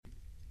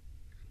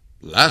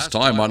Last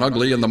time on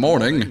Ugly in the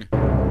Morning.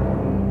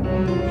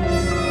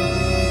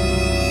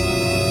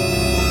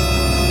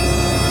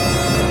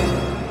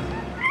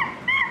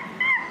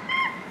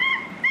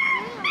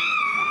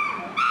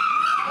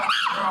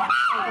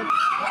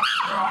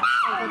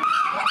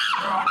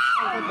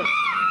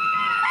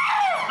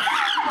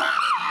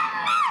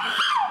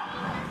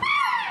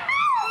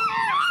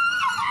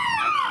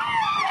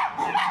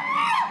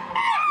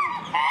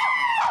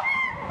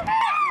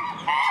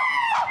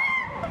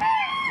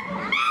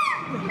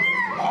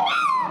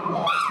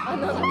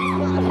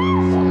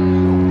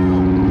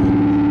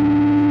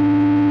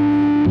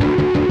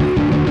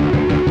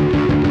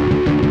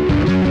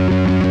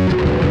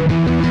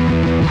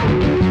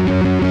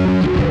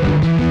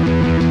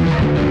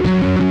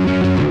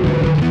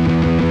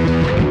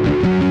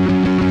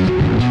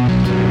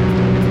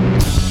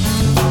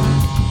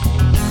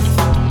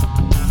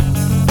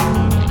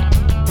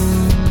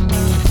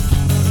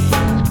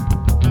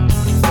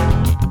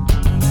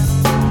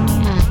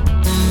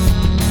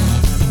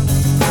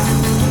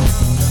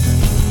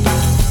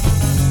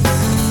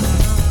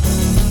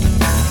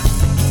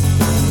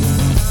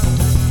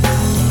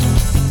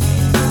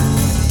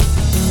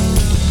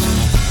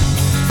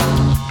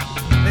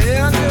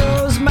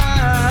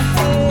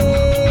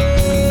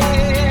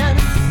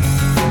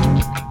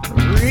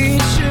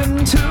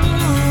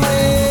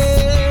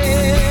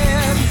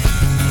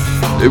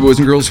 Hey boys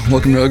and girls,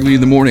 welcome to Ugly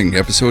in the Morning,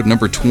 episode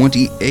number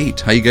 28.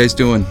 How you guys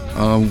doing?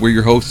 We're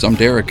your hosts. I'm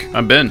Derek.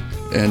 I'm Ben.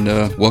 And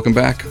welcome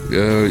back.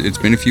 It's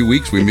been a few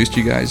weeks. We missed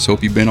you guys.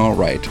 Hope you've been all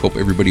right. Hope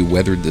everybody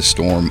weathered the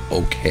storm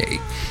okay.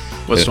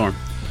 What storm?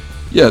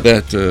 Yeah,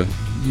 that,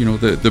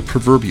 the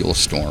proverbial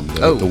storm.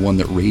 The one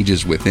that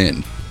rages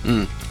within.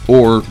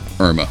 Or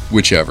Irma,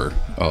 whichever.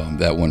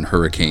 That one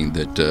hurricane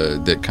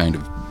that kind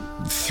of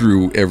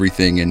threw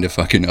everything into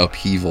fucking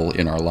upheaval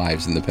in our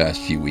lives in the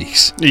past few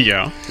weeks.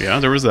 Yeah,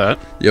 there was that.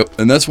 Yep,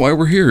 and that's why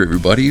we're here,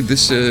 everybody.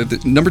 This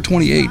number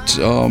 28.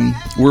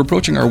 We're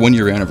approaching our 1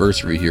 year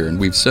anniversary here, and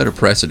we've set a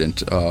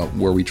precedent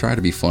where we try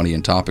to be funny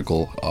and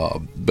topical.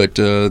 But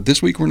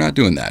this week we're not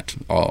doing that.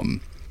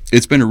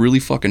 It's been a really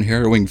fucking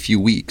harrowing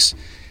few weeks,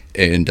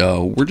 and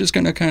we're just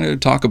gonna kind of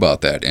talk about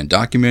that and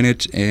document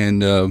it.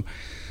 And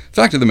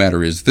fact of the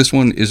matter is, this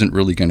one isn't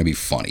really gonna be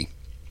funny.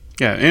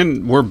 Yeah,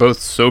 and we're both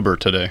sober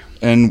today.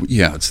 And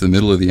yeah, it's the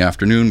middle of the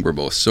afternoon. We're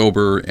both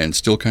sober and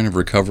still kind of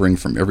recovering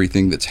from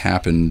everything that's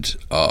happened.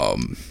 So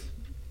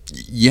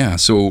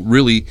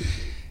really,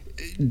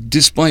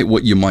 despite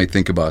what you might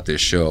think about this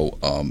show,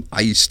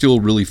 I still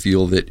really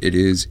feel that it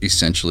is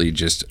essentially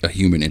just a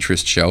human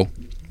interest show.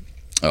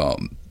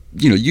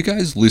 You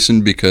guys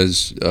listen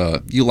because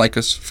you like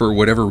us for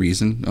whatever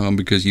reason,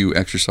 because you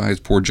exercise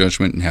poor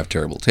judgment and have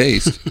terrible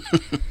taste.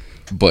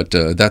 But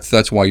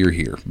that's why you're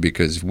here,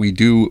 because we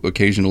do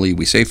occasionally,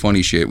 we say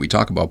funny shit, we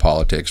talk about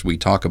politics, we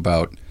talk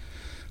about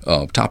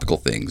topical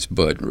things,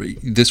 but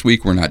this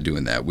week we're not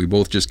doing that. We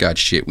both just got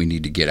shit we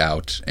need to get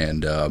out,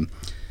 and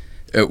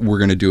we're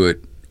going to do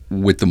it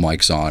with the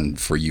mics on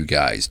for you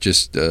guys,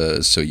 just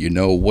so you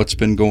know what's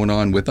been going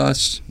on with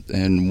us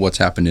and what's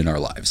happened in our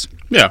lives.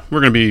 Yeah,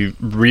 we're going to be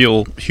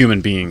real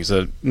human beings.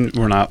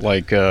 We're not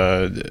like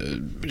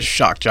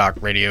shock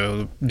jock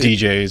radio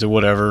DJs or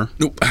whatever.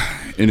 Nope.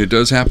 And it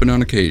does happen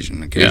on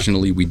occasion.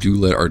 Occasionally, we do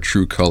let our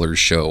true colors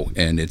show,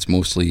 and it's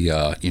mostly,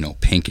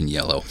 pink and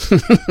yellow.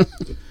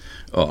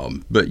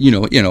 But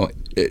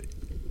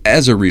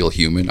as a real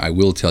human, I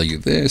will tell you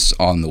this.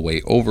 On the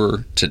way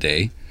over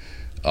today,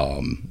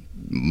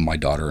 my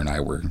daughter and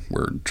I were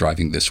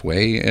driving this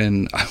way,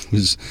 and I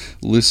was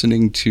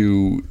listening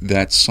to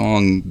that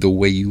song, The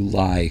Way You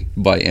Lie,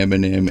 by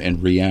Eminem and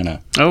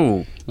Rihanna.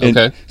 Oh,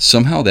 okay. And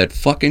somehow that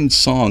fucking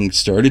song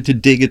started to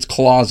dig its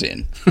claws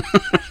in.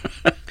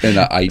 And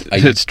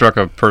it struck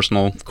a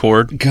personal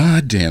chord.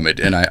 God damn it.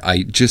 And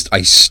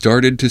I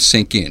started to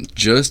sink in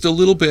just a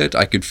little bit.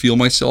 I could feel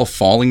myself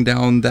falling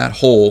down that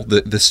hole,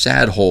 the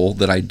sad hole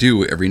that I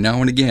do every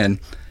now and again.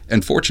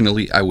 And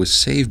fortunately, I was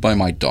saved by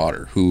my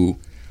daughter, who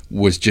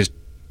was just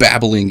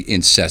babbling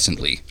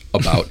incessantly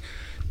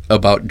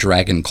about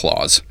dragon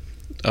claws.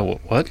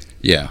 Oh, what?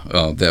 Yeah,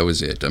 that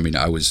was it. I mean,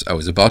 I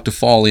was about to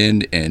fall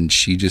in, and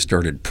she just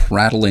started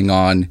prattling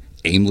on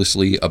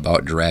aimlessly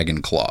about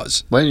dragon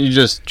claws. Why didn't you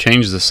just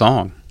change the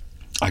song?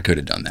 I could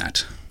have done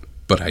that,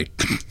 but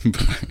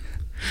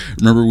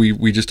remember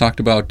we just talked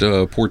about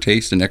poor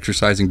taste and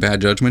exercising bad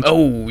judgment?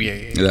 Oh,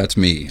 yeah. That's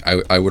me.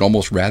 I would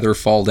almost rather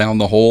fall down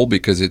the hole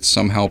because it's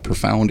somehow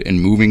profound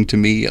and moving to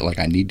me, like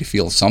I need to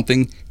feel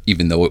something,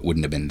 even though it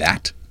wouldn't have been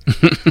that.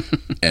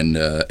 and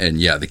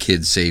yeah, the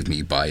kids saved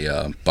me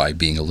by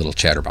being a little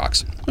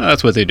chatterbox. Well,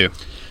 that's what they do.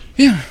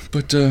 Yeah,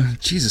 but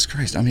Jesus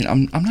Christ, I mean,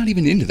 I'm not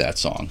even into that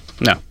song.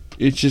 No.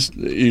 It's just,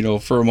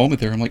 for a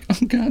moment there, I'm like, oh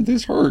God,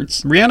 this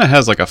hurts. Rihanna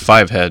has like a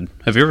 5 head.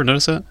 Have you ever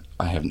noticed that?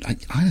 I haven't.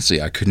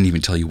 Honestly, I couldn't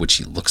even tell you what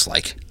she looks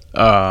like.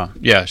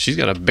 Yeah, she's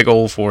got a big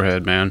old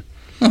forehead, man.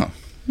 Oh,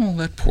 well,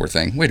 that poor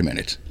thing. Wait a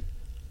minute.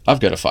 I've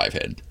got a 5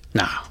 head.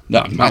 No,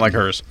 not like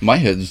hers. My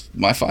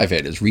 5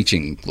 head is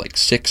reaching like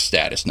 6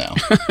 status now.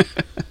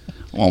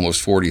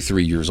 almost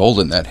 43 years old,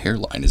 and that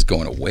hairline is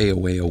going away,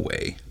 away,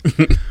 away.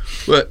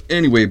 But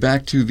anyway,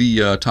 back to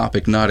the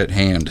topic not at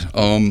hand.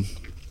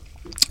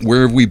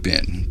 Where have we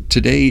been?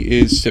 Today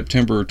is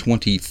September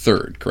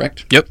 23rd,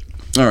 correct? Yep.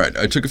 All right,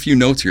 I took a few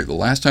notes here. The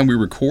last time we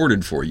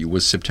recorded for you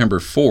was September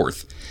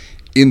 4th.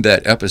 In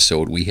that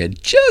episode, we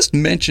had just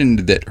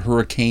mentioned that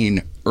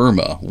Hurricane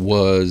Irma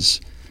was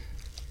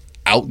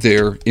out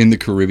there in the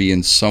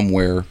Caribbean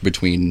somewhere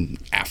between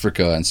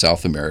Africa and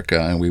South America,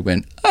 and we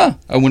went, I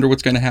wonder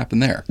what's going to happen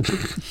there.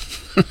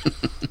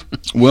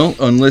 Well,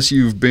 unless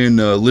you've been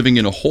living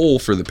in a hole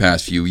for the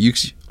past few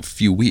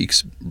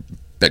weeks,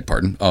 beg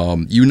pardon,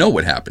 you know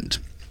what happened.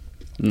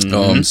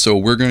 Mm-hmm. So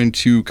we're going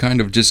to kind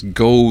of just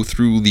go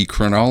through the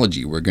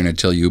chronology. We're going to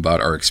tell you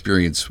about our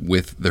experience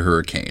with the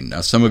hurricane.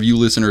 Now, some of you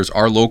listeners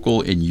are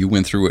local, and you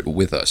went through it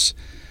with us.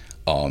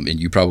 And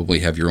you probably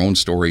have your own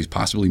stories,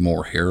 possibly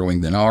more harrowing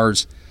than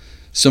ours.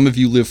 Some of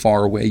you live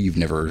far away. You've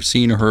never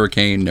seen a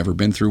hurricane, never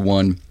been through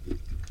one.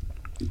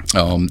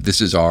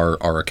 This is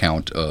our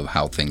account of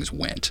how things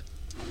went.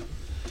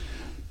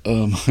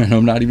 And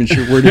I'm not even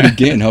sure where to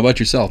begin. How about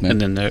yourself,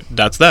 man? And then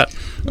that's that.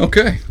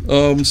 Okay.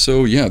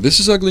 So, yeah, this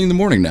is Ugly in the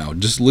Morning now.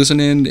 Just listen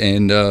in,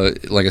 and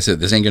like I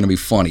said, this ain't going to be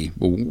funny,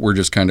 but we're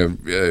just kind of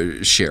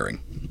sharing.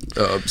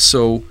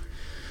 So,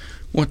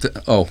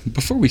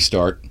 before we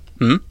start,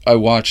 I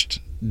watched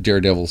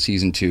Daredevil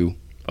Season 2.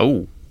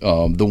 Oh.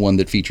 The one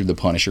that featured the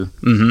Punisher.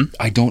 Mm-hmm.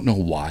 I don't know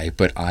why,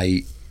 but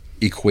I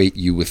equate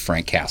you with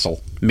Frank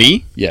Castle.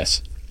 Me?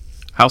 Yes.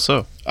 How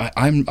so?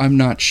 I'm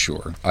not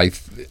sure.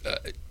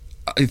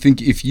 I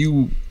think if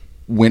you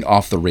went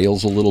off the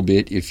rails a little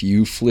bit, if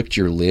you flipped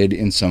your lid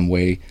in some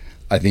way,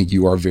 I think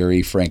you are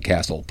very Frank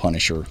Castle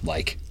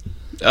Punisher-like.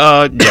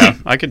 Yeah,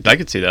 I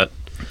could see that.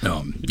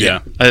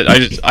 Yeah.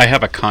 I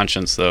have a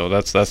conscience, though.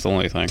 That's the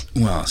only thing.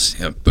 Well,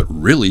 yeah, but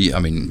really, I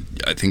mean,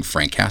 I think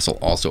Frank Castle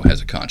also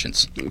has a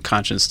conscience.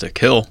 Conscience to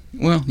kill.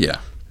 Well, yeah.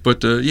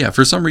 But,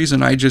 for some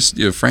reason,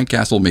 Frank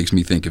Castle makes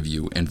me think of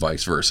you and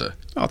vice versa.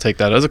 I'll take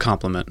that as a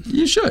compliment.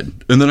 You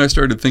should. And then I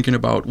started thinking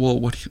about, well,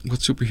 what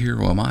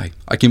superhero am I?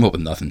 I came up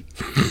with nothing.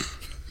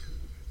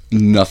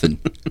 Nothing.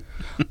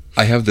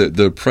 I have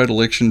the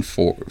predilection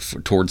for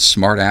towards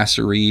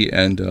smartassery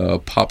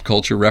and pop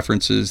culture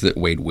references that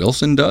Wade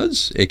Wilson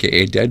does,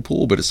 a.k.a.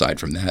 Deadpool. But aside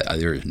from that,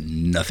 there is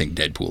nothing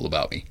Deadpool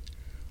about me.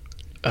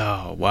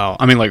 Oh, wow.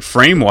 I mean, like,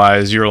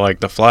 frame-wise, you're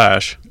like the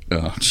Flash.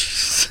 Oh,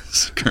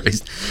 Jesus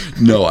Christ.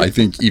 No, I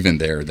think even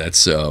there,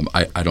 that's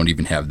I don't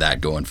even have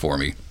that going for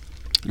me.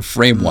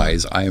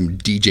 Frame-wise, I am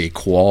DJ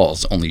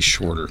Qualls, only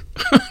shorter.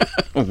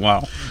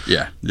 Wow.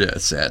 Yeah,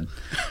 it's sad.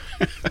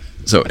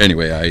 So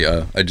anyway,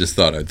 I just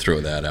thought I'd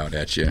throw that out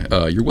at you.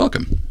 You're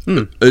welcome.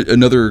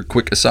 Another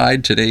quick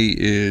aside, today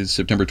is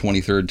September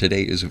 23rd.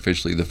 Today is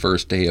officially the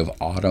first day of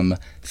autumn.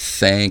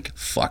 Thank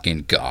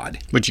fucking God.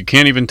 But you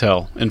can't even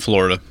tell in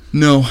Florida.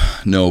 No,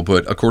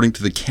 but according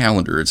to the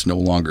calendar, it's no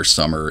longer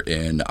summer,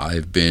 and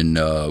I've been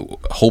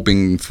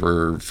hoping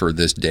for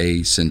this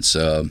day since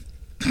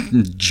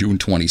June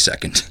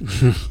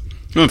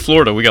 22nd. In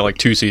Florida, we got like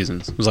 2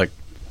 seasons. It was like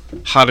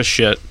hot as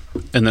shit,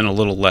 and then a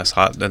little less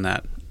hot than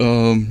that.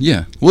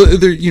 Yeah. Well,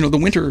 the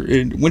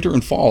winter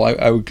and fall,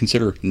 I would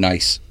consider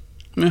nice.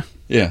 Yeah.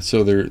 Yeah.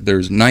 So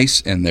there's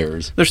nice and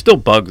there's still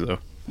bugs though.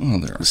 Oh,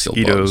 there are still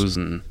mosquitoes bugs.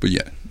 And. But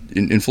yeah,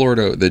 in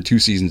Florida, the 2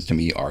 seasons to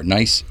me are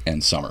nice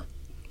and summer,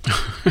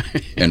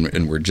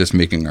 and we're just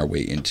making our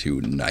way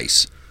into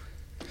nice.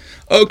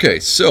 Okay,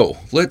 so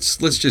let's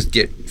just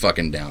get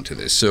fucking down to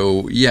this.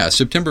 So yeah,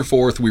 September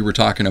 4th, we were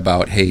talking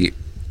about, hey,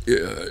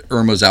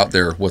 Irma's out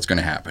there. What's going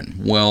to happen?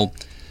 Well.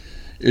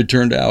 It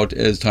turned out,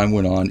 as time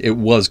went on, it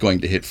was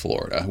going to hit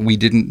Florida. We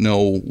didn't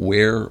know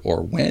where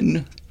or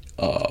when.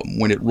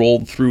 When it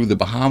rolled through the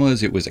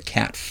Bahamas, it was a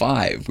Cat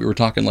 5. We were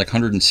talking like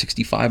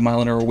 165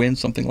 mile an hour wind,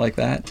 something like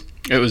that.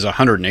 It was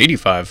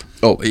 185.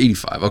 Oh,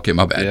 85. Okay,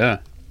 my bad. Yeah.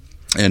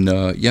 And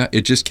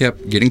it just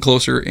kept getting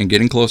closer and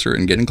getting closer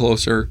and getting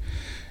closer.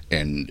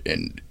 And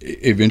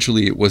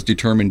eventually it was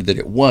determined that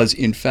it was,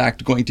 in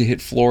fact, going to hit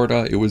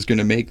Florida. It was going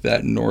to make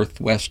that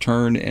northwest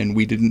turn, and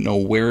we didn't know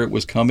where it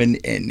was coming.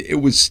 And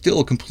it was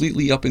still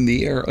completely up in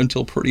the air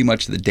until pretty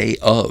much the day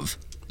of.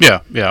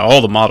 Yeah,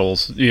 all the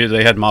models.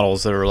 They had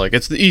models that were like,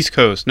 it's the East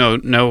Coast.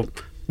 No,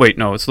 wait,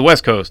 no, it's the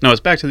West Coast. No, it's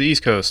back to the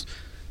East Coast.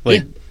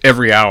 Like,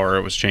 every hour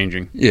it was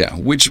changing. Yeah,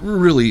 which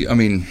really, I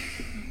mean,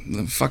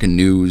 the fucking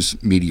news,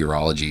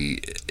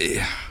 meteorology,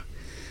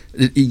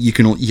 you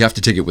have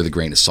to take it with a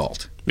grain of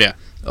salt. Yeah.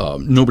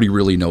 Nobody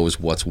really knows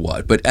what's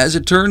what. But as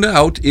it turned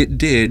out, it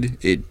did.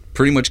 It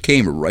pretty much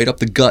came right up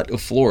the gut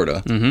of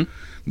Florida,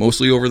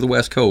 mostly over the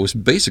West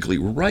Coast, basically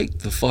right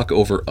the fuck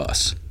over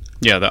us.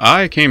 Yeah, the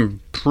eye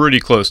came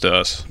pretty close to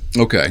us.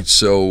 Okay,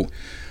 so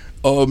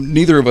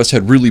neither of us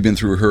had really been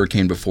through a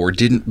hurricane before,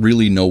 didn't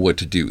really know what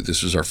to do.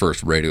 This was our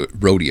first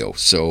rodeo,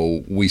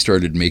 so we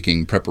started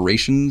making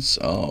preparations.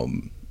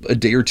 A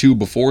day or two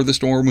before the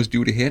storm was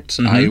due to hit,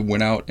 I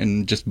went out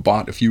and just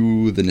bought a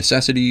few of the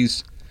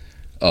necessities.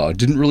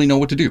 Didn't really know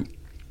what to do.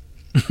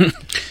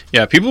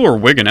 Yeah, people were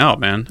wigging out,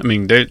 man. I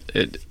mean,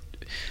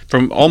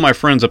 from all my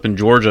friends up in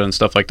Georgia and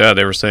stuff like that,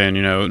 they were saying,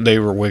 they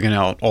were wigging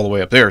out all the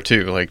way up there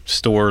too, like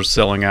stores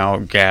selling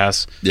out,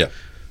 gas. Yeah.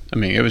 I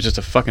mean, it was just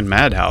a fucking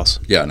madhouse.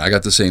 Yeah, and I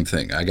got the same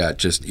thing. I got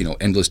just,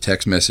 endless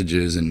text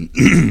messages and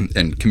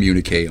and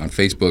communique on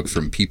Facebook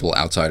from people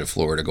outside of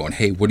Florida going,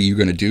 hey, what are you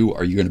going to do?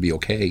 Are you going to be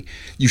okay?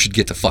 You should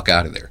get the fuck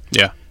out of there.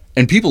 Yeah.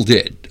 And people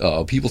did.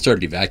 People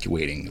started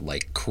evacuating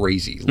like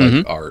crazy.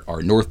 Like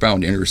our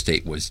northbound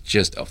interstate was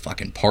just a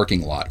fucking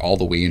parking lot all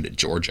the way into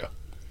Georgia.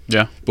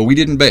 Yeah. But we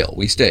didn't bail.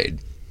 We stayed.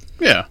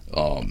 Yeah.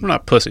 We're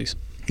not pussies.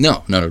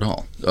 No, not at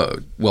all.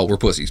 Well, we're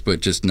pussies,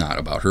 but just not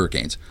about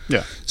hurricanes.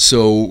 Yeah.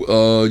 So,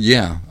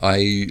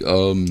 I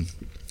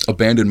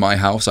abandoned my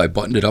house. I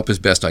buttoned it up as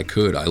best I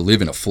could. I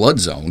live in a flood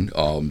zone,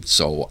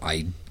 so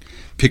I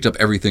picked up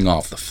everything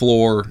off the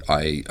floor.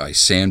 I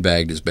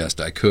sandbagged as best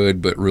I could,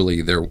 but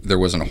really there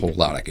wasn't a whole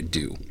lot I could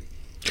do.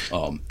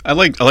 I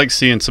like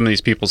seeing some of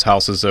these people's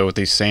houses though with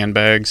these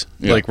sandbags,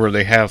 like where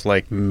they have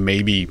like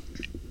maybe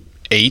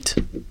 8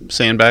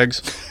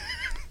 sandbags.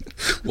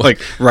 Like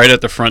right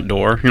at the front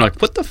door. You're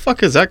like, what the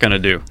fuck is that going to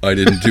do? I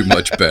didn't do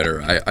much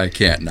better. I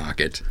can't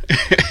knock it.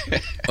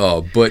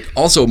 But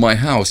also my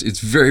house, it's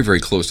very, very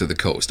close to the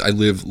coast. I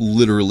live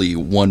literally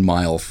 1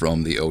 mile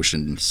from the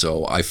ocean,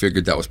 so I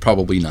figured that was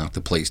probably not the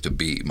place to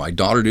be. My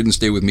daughter didn't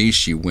stay with me.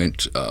 She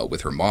went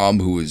with her mom,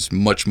 who is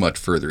much, much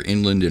further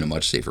inland in a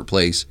much safer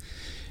place.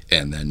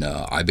 And then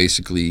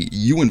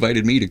you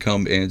invited me to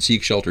come and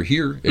seek shelter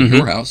here in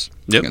your house.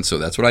 Yep. And so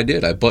that's what I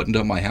did. I buttoned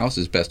up my house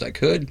as best I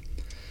could.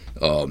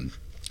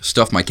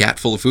 Stuffed my cat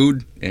full of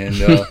food,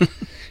 and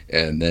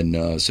and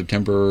then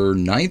September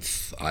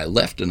 9th, I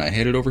left and I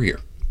headed over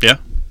here. Yeah.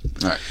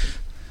 All right.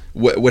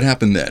 What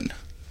happened then?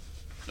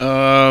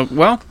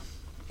 Well,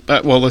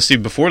 let's see.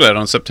 Before that,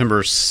 on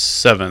September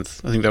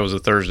 7th, I think that was a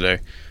Thursday.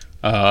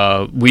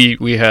 I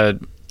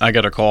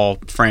got a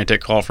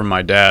frantic call from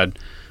my dad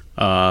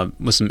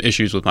with some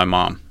issues with my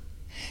mom,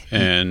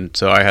 and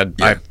so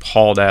I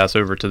hauled ass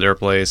over to their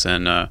place,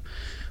 and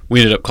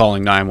we ended up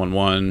calling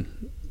 911.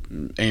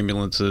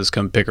 Ambulances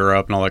come pick her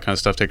up and all that kind of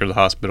stuff, take her to the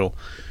hospital,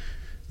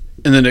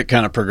 and then it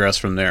kind of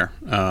progressed from there.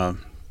 I'll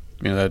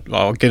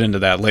get into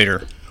that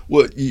later.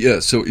 Well,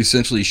 yeah. So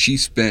essentially, she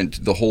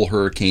spent the whole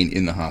hurricane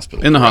in the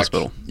hospital. In the correct?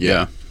 Hospital,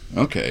 yeah.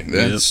 Okay,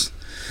 that's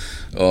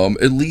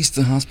at least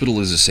the hospital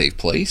is a safe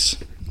place.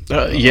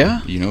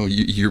 Yeah.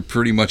 You're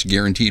pretty much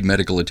guaranteed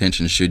medical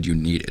attention should you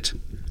need it.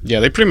 Yeah,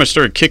 they pretty much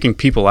started kicking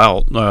people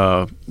out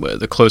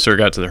the closer it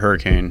got to the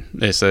hurricane.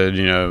 They said,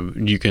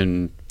 you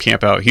can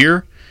camp out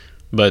here,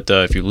 but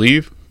if you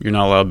leave, you're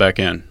not allowed back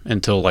in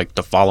until like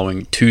the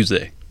following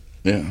Tuesday.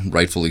 Yeah,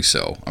 rightfully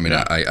so. I mean,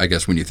 I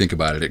guess when you think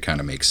about it, it kind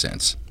of makes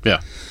sense. Yeah.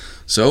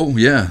 So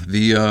yeah,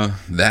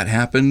 that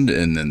happened,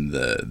 and then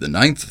the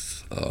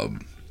 9th,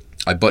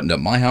 I buttoned up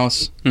my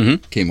house,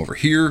 came over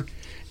here,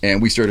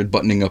 and we started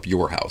buttoning up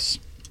your house.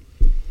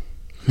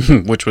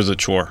 Which was a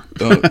chore.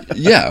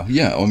 Yeah.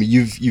 I mean,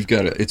 you've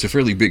got it's a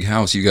fairly big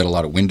house. You got a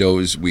lot of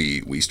windows.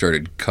 We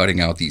started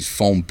cutting out these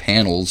foam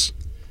panels.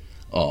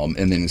 And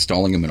then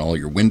installing them in all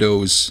your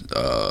windows,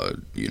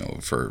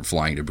 for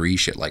flying debris,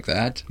 shit like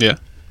that. Yeah.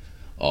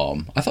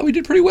 I thought we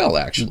did pretty well,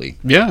 actually.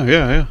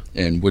 Yeah.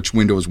 And which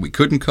windows we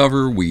couldn't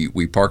cover,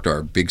 we parked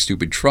our big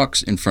stupid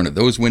trucks in front of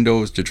those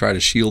windows to try to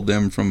shield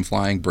them from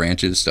flying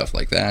branches, stuff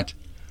like that.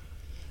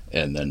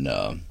 And then,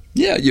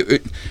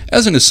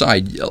 as an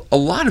aside, a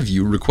lot of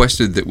you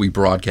requested that we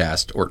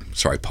podcast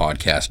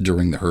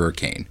during the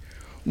hurricane.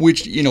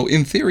 Which,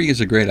 in theory is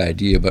a great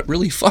idea, but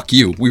really, fuck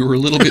you. We were a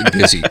little bit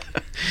busy.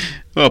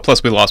 Well,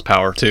 plus we lost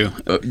power, too.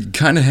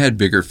 Kind of had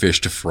bigger fish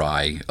to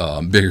fry,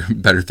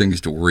 better things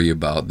to worry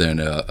about than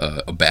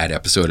a bad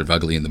episode of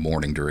Ugly in the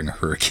Morning during a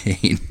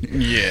hurricane.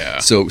 Yeah.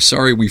 So,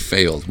 sorry we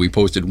failed. We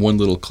posted one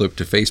little clip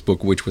to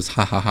Facebook, which was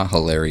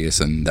hilarious,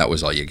 and that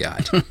was all you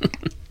got.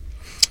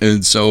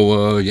 And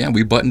so,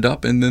 we buttoned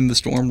up, and then the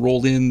storm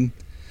rolled in.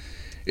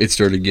 It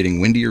started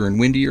getting windier and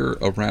windier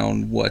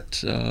around,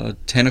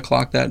 10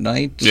 o'clock that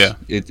night? Yeah.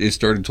 It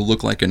started to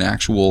look like an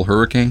actual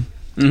hurricane.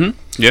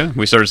 Mm-hmm. Yeah,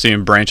 we started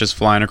seeing branches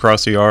flying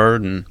across the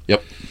yard, and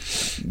yep,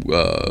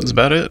 that's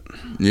about it.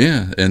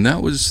 Yeah, and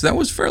that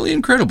was fairly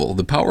incredible.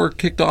 The power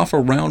kicked off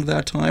around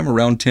that time,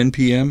 around 10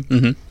 p.m.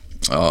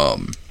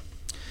 Mm-hmm.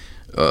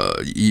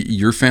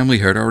 Your family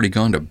had already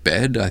gone to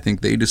bed. I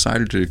think they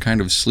decided to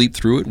kind of sleep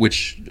through it,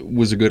 which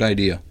was a good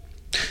idea.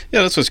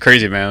 Yeah, that's what's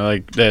crazy, man.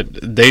 Like that,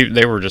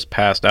 they were just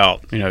passed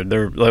out.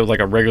 They're like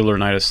a regular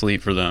night of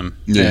sleep for them.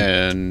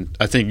 Yeah. And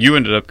I think you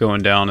ended up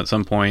going down at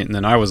some point, and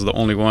then I was the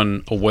only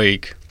one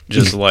awake,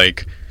 just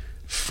like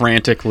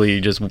frantically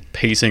just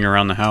pacing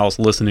around the house,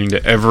 listening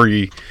to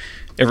every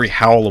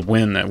howl of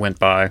wind that went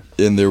by.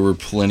 And there were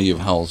plenty of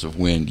howls of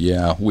wind.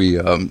 Yeah, we.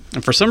 And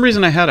for some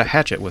reason, I had a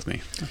hatchet with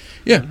me.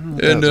 Yeah,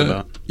 and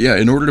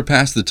in order to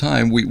pass the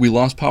time, we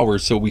lost power,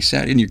 so we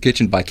sat in your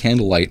kitchen by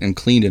candlelight and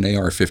cleaned an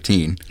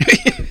AR-15.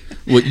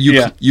 Well,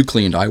 you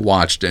cleaned. I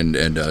watched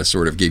and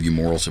sort of gave you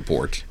moral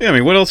support. Yeah, I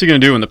mean, what else are you gonna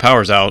do when the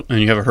power's out and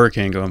you have a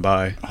hurricane going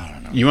by? I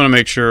don't know. You want to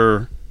make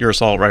sure your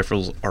assault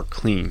rifles are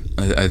clean.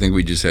 I think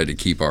we just had to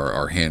keep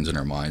our hands and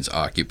our minds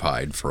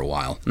occupied for a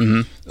while.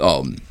 Mm-hmm.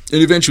 And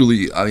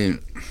eventually, I mean,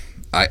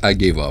 I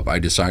gave up. I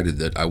decided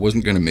that I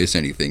wasn't going to miss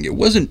anything. It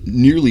wasn't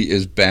nearly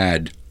as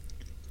bad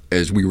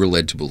as we were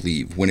led to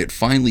believe. When it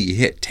finally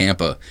hit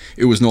Tampa,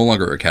 it was no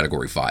longer a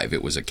Category 5.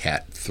 It was a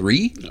Cat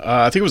 3?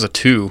 I think it was a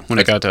 2 when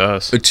it got to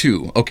us. A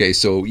 2. Okay,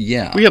 so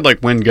yeah. We had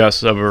like wind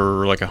gusts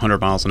over like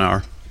 100 miles an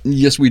hour.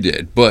 Yes, we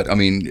did. But, I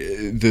mean,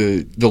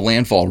 the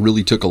landfall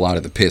really took a lot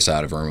of the piss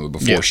out of Irma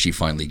before she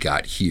finally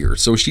got here.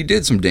 So she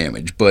did some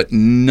damage, but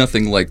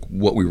nothing like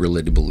what we were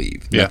led to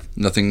believe. Yeah.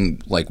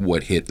 Nothing like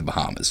what hit the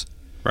Bahamas.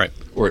 Right.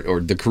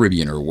 Or the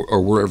Caribbean or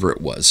wherever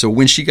it was. So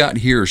when she got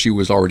here, she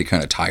was already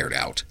kind of tired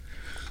out.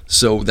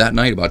 So that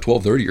night, about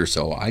 12:30 or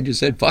so, I just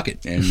said, fuck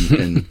it.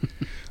 And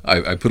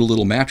I put a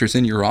little mattress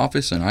in your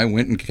office, and I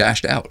went and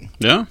cashed out.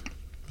 Yeah.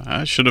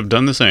 I should have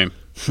done the same.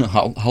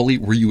 How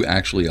late were you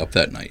actually up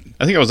that night?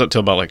 I think I was up till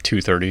about like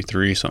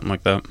 2:33, something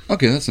like that.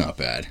 Okay, that's not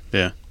bad.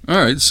 Yeah.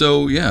 All right,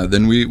 so yeah,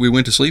 then we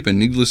went to sleep, and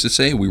needless to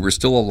say, we were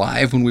still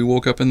alive when we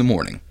woke up in the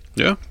morning.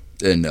 Yeah.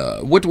 And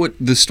what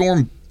the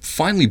storm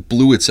finally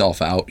blew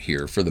itself out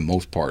here for the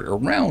most part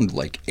around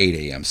like 8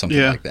 a.m., something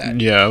like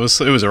that. Yeah, it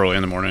was early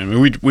in the morning. I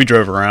mean, we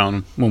drove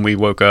around when we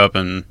woke up,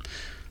 and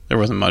there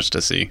wasn't much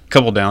to see. A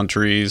couple down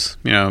trees,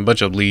 a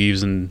bunch of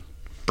leaves and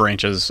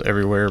branches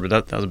everywhere, but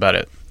that was about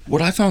it.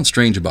 What I found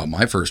strange about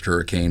my first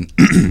hurricane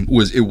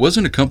was it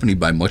wasn't accompanied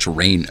by much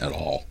rain at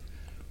all.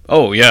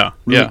 Oh, yeah,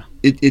 yeah.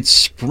 It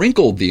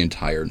sprinkled the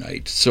entire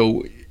night.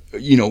 So, in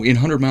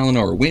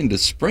 100-mile-an-hour wind, a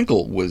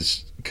sprinkle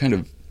was kind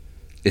of,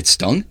 it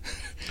stung,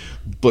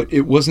 but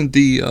it wasn't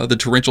the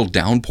torrential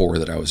downpour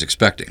that I was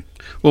expecting.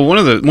 Well, one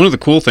of the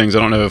cool things, I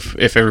don't know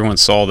if everyone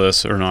saw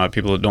this or not,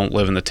 people that don't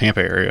live in the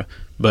Tampa area,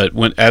 but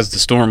as the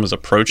storm was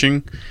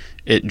approaching,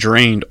 it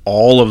drained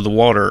all of the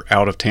water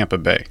out of Tampa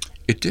Bay.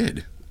 It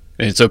did.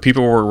 And so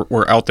people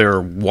were out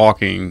there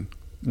walking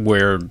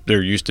where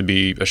there used to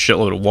be a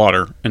shitload of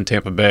water in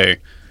Tampa Bay,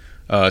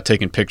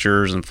 taking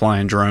pictures and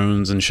flying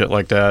drones and shit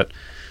like that.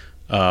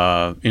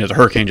 The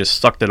hurricane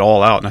just sucked it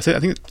all out. And I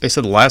think they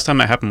said the last time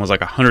that happened was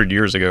like 100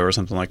 years ago or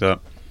something like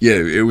that. Yeah,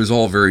 it was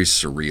all very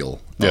surreal.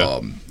 Yeah.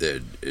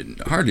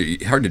 Hard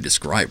to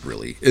describe,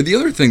 really. And the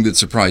other thing that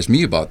surprised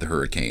me about the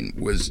hurricane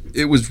was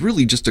it was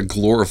really just a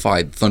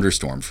glorified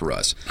thunderstorm for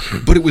us.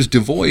 But it was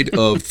devoid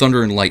of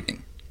thunder and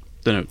lightning.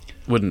 Then it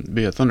wouldn't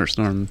be a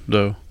thunderstorm,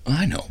 though.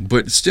 I know,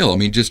 but still, I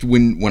mean, just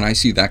when I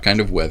see that kind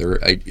of weather,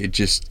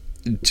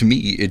 to me,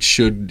 it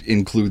should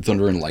include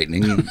thunder and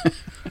lightning.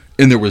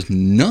 And there was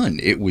none.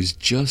 It was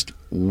just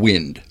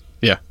wind.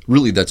 Yeah.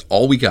 Really, that's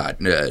all we got.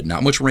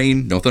 Not much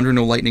rain, no thunder,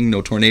 no lightning,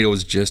 no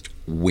tornadoes, just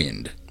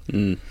wind.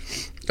 Mm.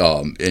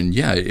 And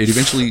yeah, it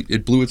eventually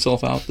blew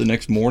itself out the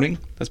next morning.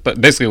 That's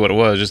basically what it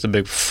was, just a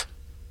big...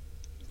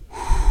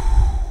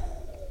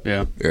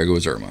 Yeah. There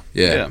goes Irma.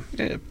 Yeah.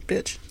 Yeah,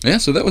 bitch. Yeah,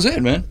 so that was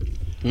it, man.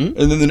 Mm-hmm.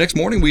 And then the next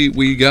morning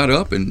we got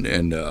up and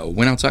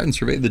went outside and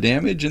surveyed the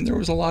damage, and there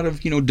was a lot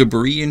of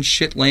debris and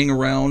shit laying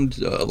around,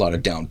 a lot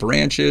of downed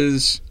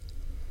branches,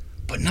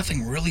 but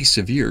nothing really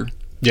severe.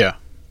 Yeah.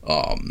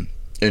 And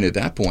at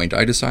that point,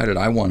 I decided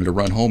I wanted to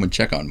run home and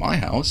check on my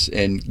house,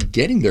 and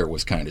getting there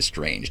was kind of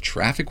strange.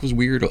 Traffic was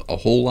weird. A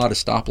whole lot of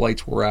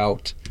stoplights were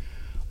out.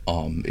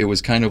 It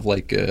was kind of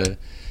like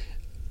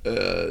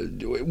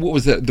what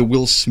was that? The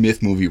Will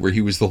Smith movie where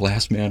he was the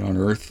last man on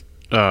Earth.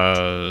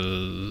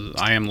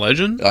 I Am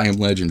Legend? I Am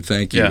Legend,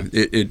 thank you.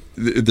 Yeah.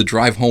 The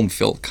drive home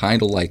felt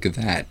kind of like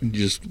that.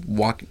 Just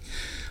walking,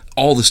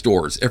 all the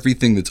stores,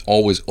 everything that's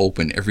always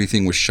open,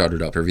 everything was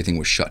shuttered up, everything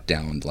was shut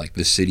down. Like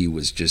the city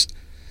was just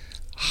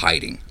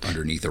hiding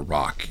underneath a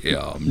rock.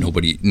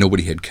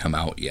 Nobody had come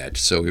out yet,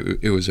 so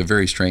it was a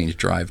very strange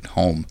drive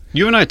home.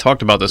 You and I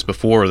talked about this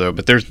before, though,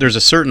 but there's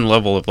a certain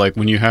level of like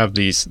when you have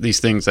these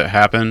things that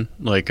happen,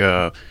 like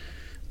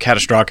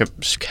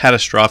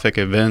catastrophic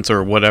events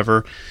or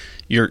whatever.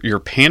 You're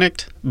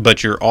panicked,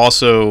 but you're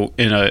also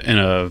in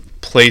a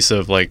place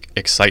of like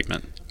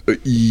excitement.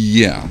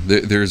 Yeah,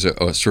 there's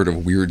a sort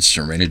of weird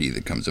serenity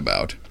that comes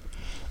about.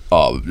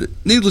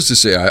 Needless to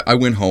say, I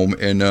went home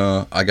and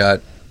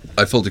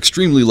I felt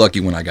extremely lucky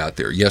when I got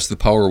there. Yes, the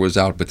power was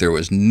out, but there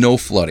was no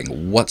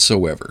flooding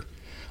whatsoever.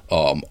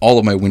 All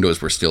of my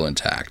windows were still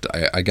intact.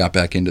 I got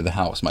back into the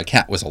house. My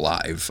cat was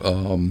alive.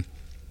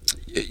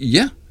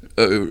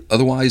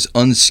 Otherwise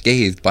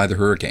unscathed by the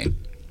hurricane.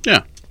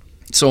 Yeah.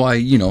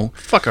 So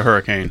fuck a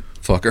hurricane.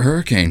 Fuck a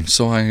hurricane.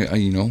 So I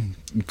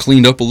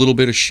cleaned up a little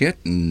bit of shit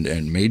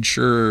and made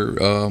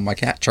sure my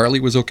cat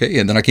Charlie was okay.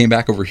 And then I came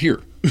back over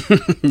here.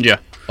 Yeah.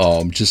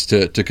 Just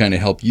to kind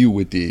of help you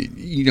with the,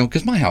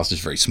 because my house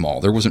is very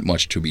small. There wasn't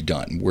much to be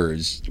done.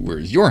 Whereas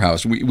your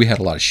house, we had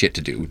a lot of shit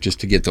to do just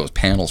to get those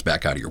panels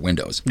back out of your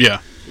windows. Yeah.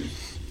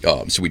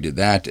 So we did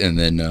that. And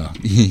then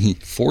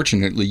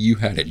fortunately you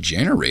had a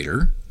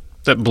generator.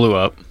 That blew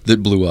up,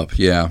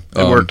 yeah.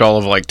 It worked all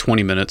of like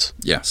 20 minutes.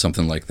 Yeah,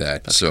 something like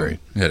that. That's so great.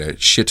 Had a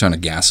shit ton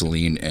of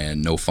gasoline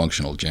and no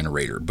functional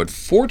generator. But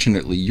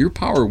fortunately, your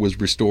power was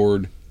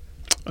restored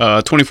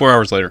 24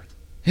 hours later.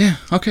 Yeah,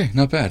 okay,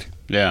 not bad.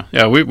 Yeah.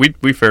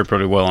 We fared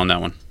pretty well on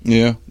that one.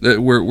 Yeah.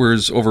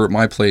 Whereas over at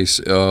my place,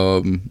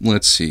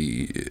 let's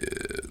see,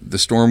 the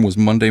storm was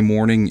Monday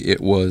morning.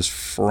 It was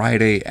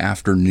Friday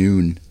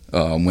afternoon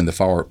when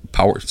the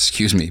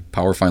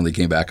power finally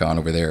came back on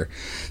over there.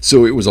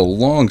 So it was a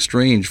long,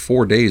 strange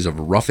 4 days of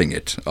roughing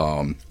it.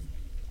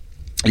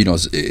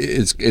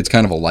 It's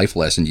kind of a life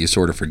lesson. You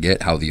sort of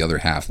forget how the other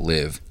half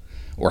live,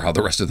 or how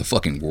the rest of the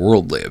fucking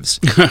world lives.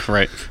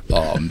 Right.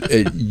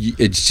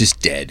 It's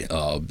just dead.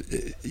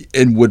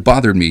 And what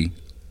bothered me,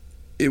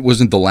 it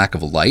wasn't the lack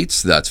of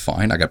lights. That's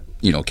fine. I got,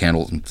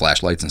 candles and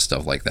flashlights and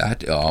stuff like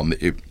that.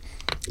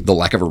 The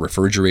lack of a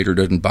refrigerator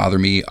doesn't bother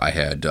me. I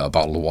had a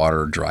bottle of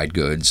water, dried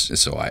goods,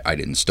 so I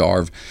didn't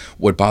starve.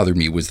 What bothered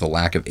me was the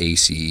lack of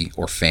AC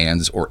or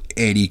fans or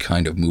any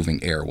kind of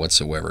moving air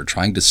whatsoever.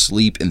 Trying to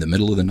sleep in the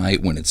middle of the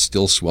night when it's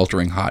still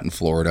sweltering hot in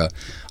Florida.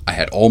 I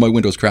had all my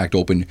windows cracked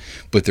open,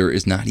 but there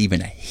is not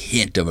even a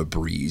hint of a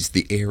breeze.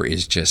 The air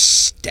is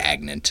just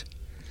stagnant.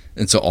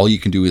 And so all you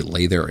can do is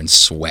lay there and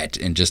sweat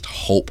and just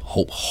hope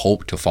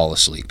to fall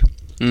asleep.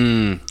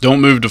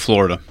 Don't move to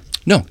Florida.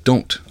 No,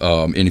 don't.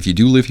 And if you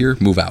do live here,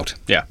 move out.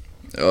 Yeah.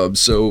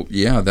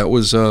 That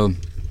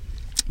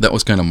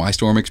was kind of my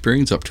storm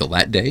experience up till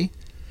that day.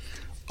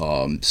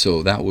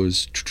 So that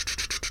was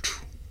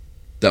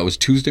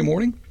Tuesday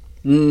morning?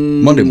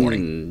 Monday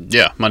morning.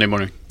 Yeah, Monday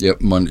morning.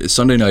 Yep,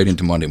 Sunday night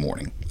into Monday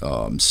morning.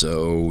 And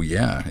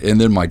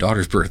then my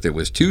daughter's birthday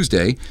was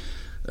Tuesday.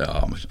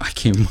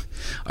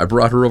 I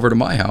brought her over to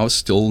my house,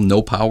 still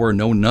no power,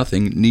 no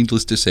nothing.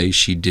 Needless to say,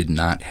 she did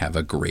not have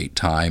a great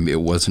time.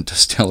 It wasn't a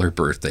stellar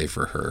birthday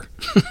for her.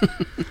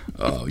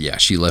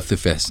 She left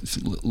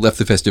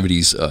the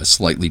festivities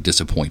slightly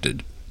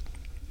disappointed.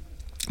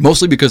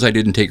 Mostly because I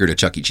didn't take her to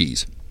Chuck E.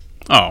 Cheese.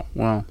 Oh,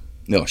 well.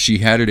 No, she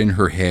had it in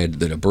her head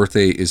that a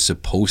birthday is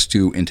supposed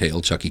to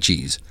entail Chuck E.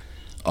 Cheese.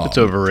 It's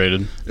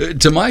overrated.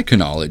 To my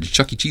knowledge,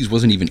 Chuck E. Cheese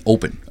wasn't even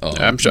open.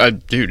 I'm sure,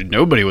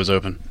 nobody was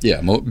open. Yeah,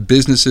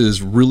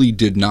 businesses really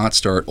did not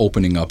start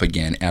opening up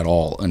again at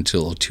all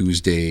until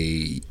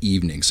Tuesday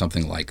evening,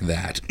 something like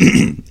that.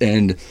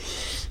 And,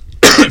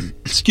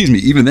 excuse me,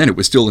 even then it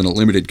was still in a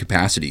limited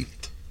capacity.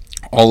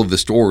 All of the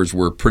stores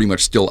were pretty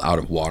much still out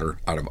of water,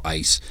 out of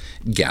ice.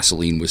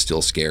 Gasoline was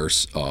still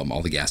scarce.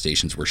 All the gas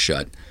stations were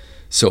shut.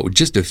 So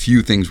just a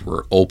few things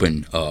were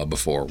open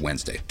before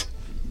Wednesday.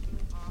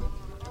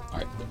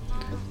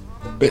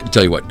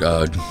 Tell you what,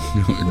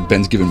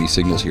 Ben's giving me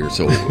signals here,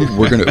 so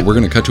we're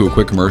gonna cut to a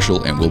quick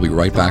commercial, and we'll be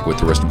right back with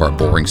the rest of our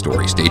boring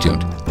story. Stay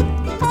tuned.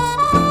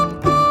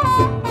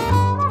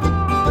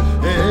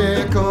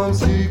 Here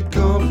comes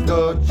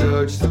the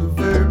judge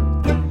severe.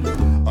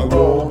 I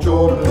roll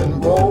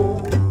Jordan roll.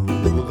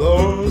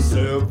 The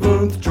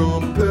seventh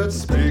trumpet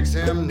speaks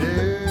him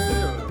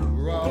near.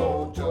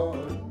 Roll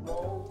Jordan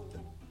roll.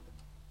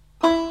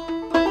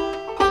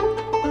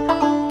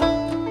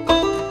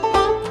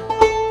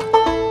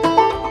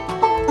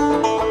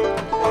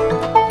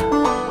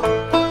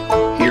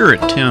 Here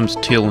at Tim's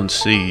Till and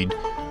Seed,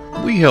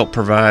 we help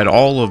provide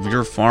all of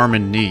your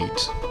farming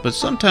needs, but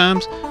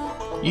sometimes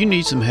you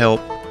need some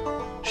help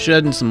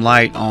shedding some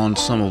light on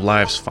some of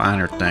life's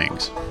finer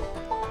things.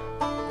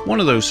 One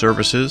of those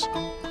services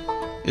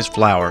is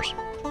flowers.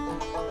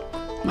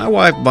 My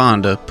wife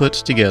Bonda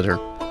puts together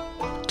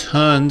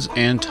tons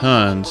and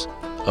tons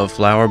of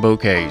flower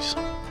bouquets.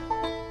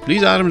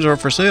 These items are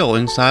for sale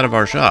inside of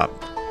our shop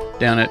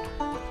down at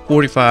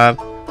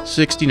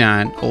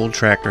 4569 Old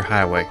Tractor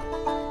Highway.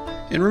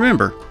 And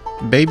remember,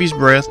 baby's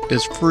breath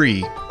is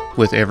free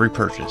with every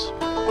purchase.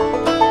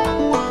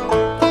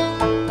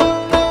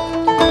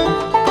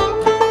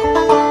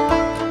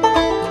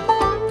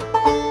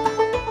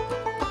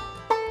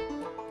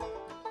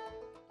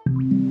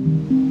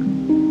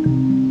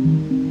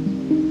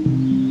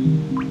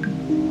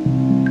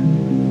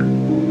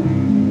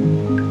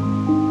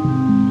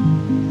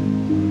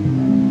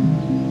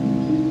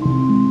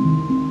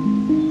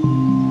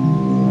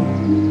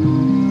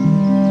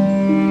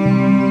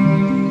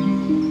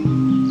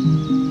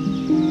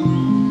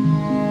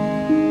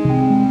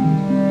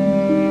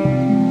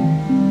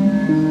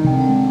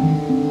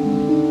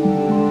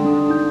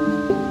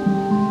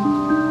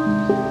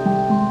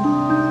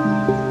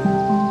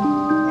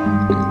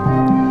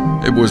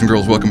 Boys and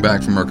girls, welcome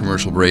back from our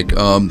commercial break.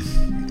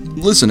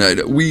 Listen,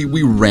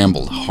 we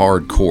rambled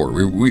hardcore.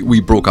 We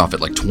broke off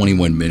at like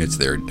 21 minutes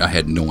there. I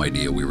had no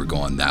idea we were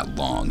going that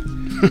long.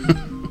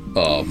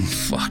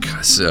 Fuck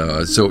us.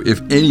 So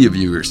if any of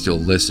you are still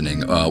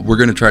listening, we're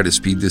going to try to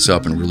speed this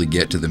up and really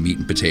get to the meat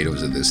and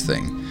potatoes of this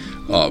thing.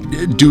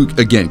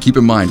 Again, keep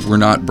in mind, we're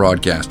not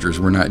broadcasters,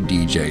 we're not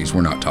DJs,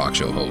 we're not talk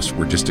show hosts.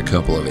 We're just a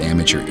couple of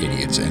amateur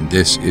idiots, and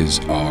this is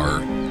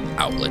our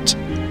outlet.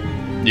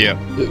 Yeah,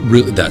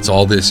 really, that's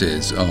all this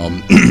is.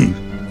 And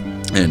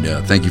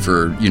thank you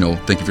for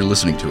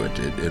listening to it.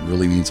 It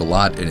really means a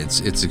lot, and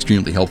it's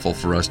extremely helpful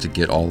for us to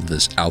get all of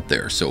this out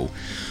there. So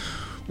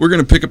we're going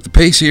to pick up the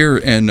pace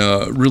here and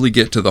really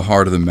get to the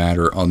heart of the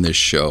matter on this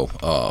show.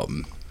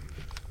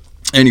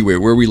 Anyway,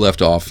 where we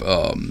left off,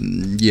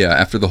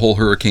 after the whole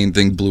hurricane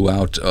thing blew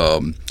out,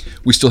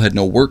 we still had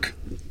no work.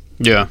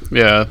 Yeah.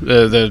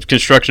 The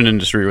construction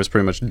industry was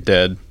pretty much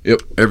dead.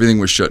 Yep, everything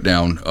was shut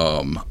down.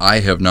 I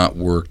have not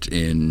worked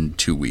in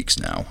 2 weeks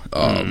now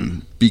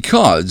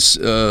because,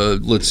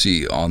 let's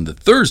see, on the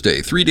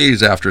Thursday, 3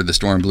 days after the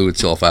storm blew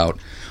itself out,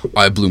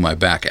 I blew my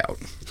back out.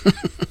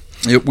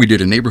 Yep, we did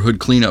a neighborhood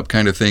cleanup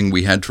kind of thing.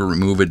 We had to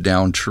remove a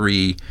downed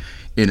tree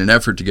in an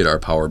effort to get our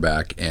power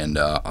back, and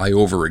I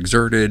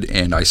overexerted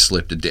and I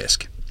slipped a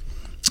disc.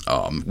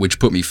 Which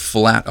put me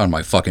flat on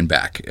my fucking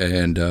back.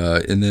 And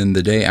then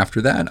the day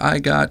after that, I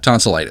got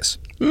tonsillitis.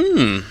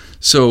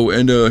 So,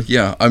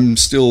 yeah, I'm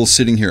still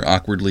sitting here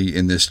awkwardly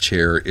in this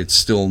chair. It's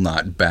still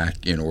not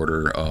back in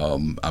order.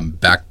 I'm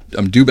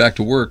due back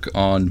to work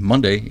on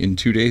Monday in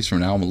 2 days from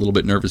now. I'm a little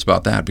bit nervous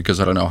about that because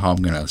I don't know how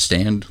I'm going to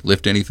stand,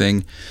 lift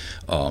anything.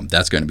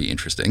 That's going to be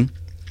interesting.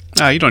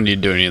 You don't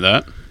need to do any of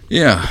that.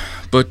 Yeah,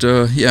 but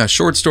yeah,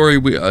 short story.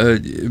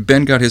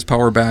 Ben got his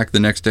power back the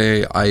next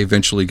day. I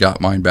eventually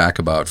got mine back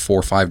about 4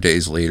 or 5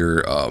 days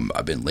later.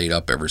 I've been laid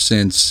up ever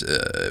since.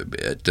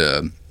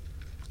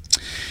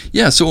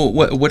 Yeah, so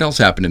what else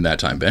happened in that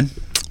time, Ben?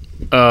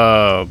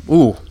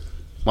 Well,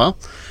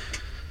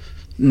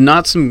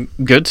 not some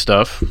good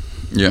stuff.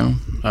 Yeah.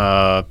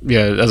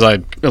 Yeah, as I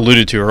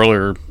alluded to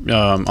earlier,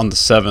 on the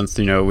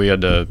 7th, we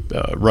had to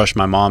rush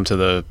my mom to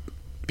the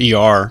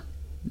ER.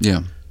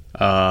 Yeah.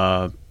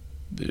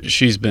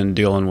 She's been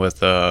dealing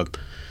with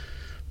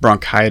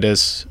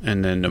bronchitis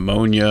and then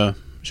pneumonia.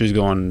 She's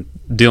dealing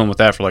with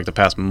that for like the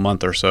past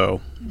month or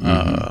so.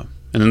 And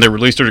then they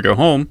released her to go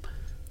home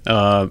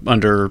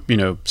under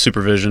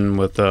supervision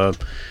with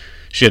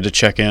she had to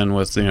check in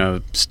with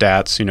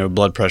stats,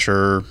 blood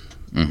pressure,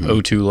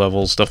 O2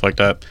 levels, stuff like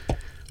that.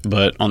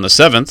 But on the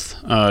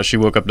 7th, she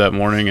woke up that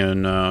morning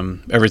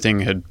and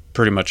everything had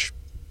pretty much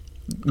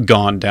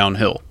gone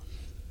downhill.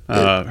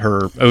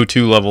 Her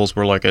O2 levels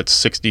were like at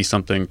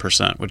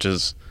 60-something%, which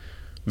is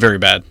very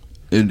bad.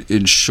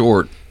 In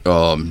short,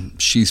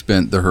 she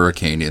spent the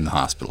hurricane in the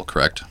hospital,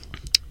 correct?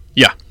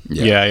 Yeah.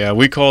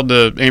 We called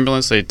the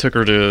ambulance. They took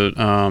her to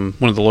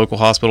one of the local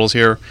hospitals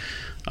here.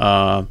 You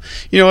know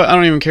what? I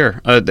don't even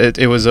care.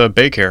 It was a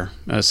Baycare,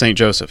 St.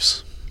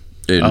 Joseph's.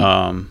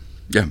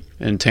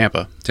 In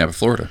Tampa,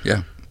 Florida.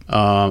 Yeah.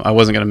 I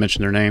wasn't going to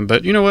mention their name,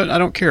 but you know what? I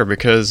don't care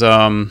because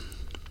no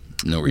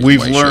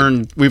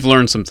reason we've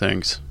learned some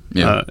things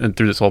and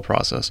through this whole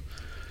process.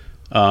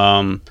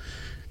 The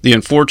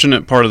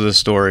unfortunate part of the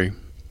story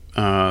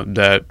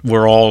that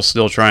we're all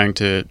still trying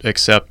to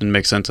accept and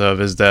make sense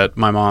of is that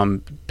my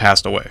mom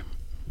passed away.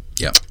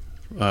 Yeah.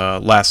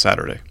 Last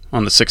Saturday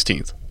on the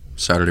 16th.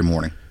 Saturday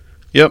morning.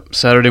 Yep,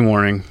 Saturday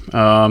morning.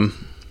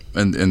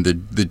 And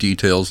the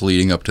details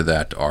leading up to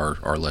that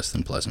are less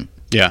than pleasant.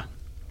 Yeah.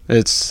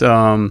 It's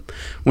when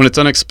it's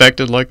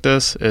unexpected like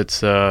this, it's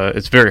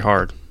very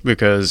hard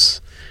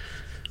because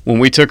when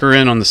we took her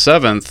in on the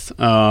 7th,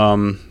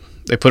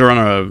 they put her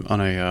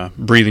on a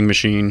breathing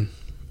machine,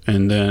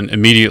 and then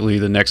immediately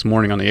the next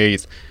morning on the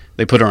 8th,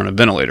 they put her on a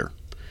ventilator.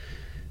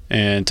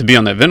 And to be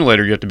on that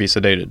ventilator, you have to be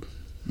sedated.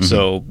 Mm-hmm.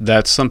 So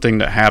that's something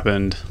that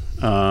happened.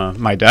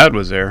 My dad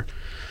was there,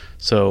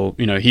 so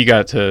he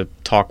got to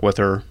talk with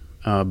her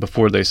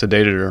before they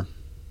sedated her.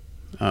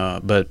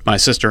 But my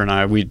sister and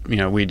I, we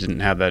didn't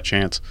have that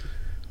chance.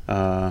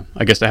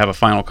 I guess to have a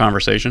final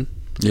conversation.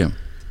 Yeah.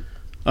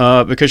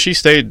 Because she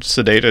stayed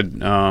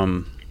sedated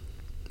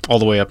all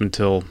the way up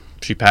until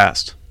she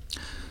passed.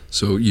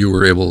 So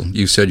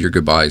you said your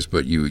goodbyes,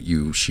 but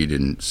she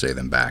didn't say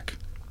them back.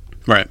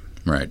 Right.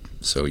 Right.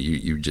 So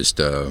you just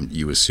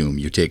you assume,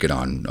 you take it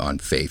on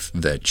faith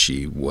that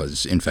she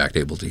was in fact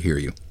able to hear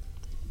you.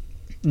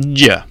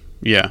 Yeah.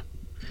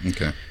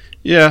 Okay.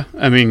 Yeah,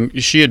 I mean,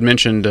 she had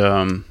mentioned,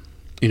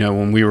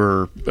 when we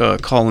were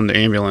calling the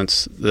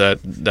ambulance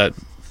that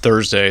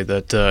Thursday,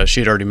 that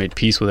she had already made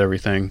peace with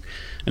everything,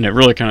 and it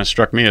really kind of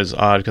struck me as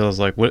odd because I was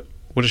like, what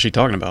is she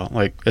talking about?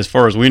 Like, as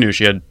far as we knew,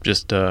 she had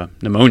just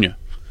pneumonia.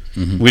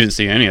 Mm-hmm. We didn't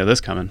see any of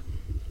this coming.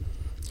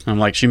 I'm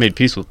like, she made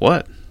peace with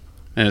what?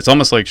 And it's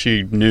almost like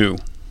she knew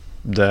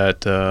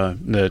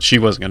that she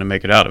wasn't going to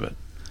make it out of it.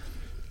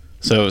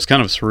 So it was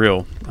kind of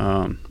surreal.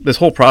 This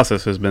whole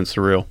process has been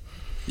surreal.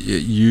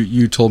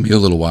 You told me a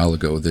little while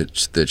ago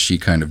that she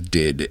kind of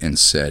did and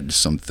said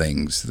some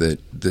things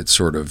that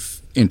sort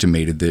of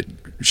intimated that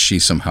she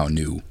somehow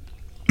knew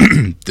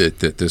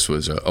that this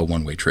was a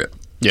one-way trip.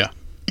 Yeah.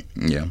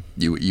 Yeah.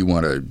 You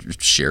want to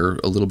share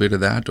a little bit of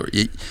that, or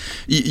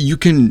you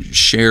can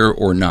share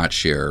or not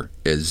share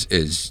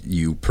as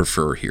you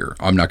prefer here.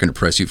 I'm not going to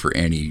press you for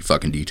any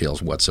fucking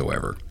details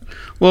whatsoever.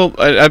 Well,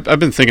 I've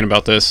been thinking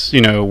about this,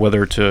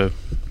 whether to,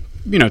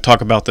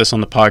 talk about this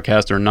on the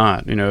podcast or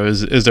not.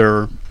 Is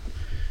there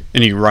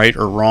any right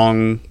or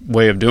wrong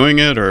way of doing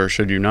it, or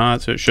should you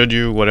not? Should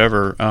you?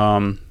 Whatever.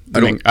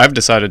 I've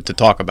decided to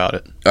talk about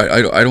it.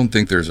 I don't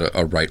think there's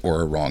a right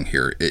or a wrong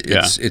here.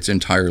 It's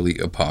entirely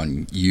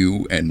upon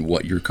you and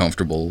what you're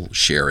comfortable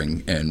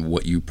sharing and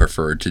what you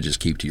prefer to just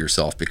keep to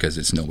yourself, because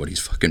it's nobody's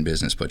fucking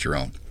business but your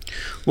own.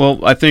 Well,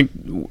 I think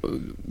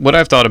what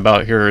I've thought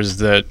about here is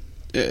that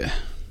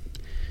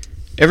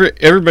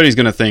everybody's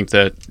going to think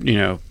that,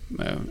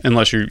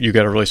 unless you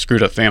got a really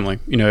screwed up family.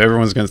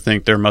 Everyone's going to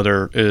think their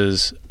mother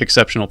is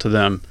exceptional to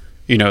them.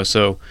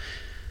 So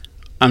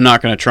I'm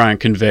not going to try and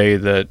convey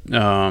that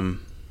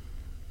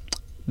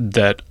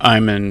that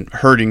I'm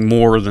hurting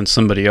more than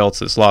somebody else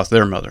that's lost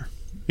their mother.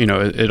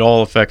 It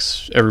all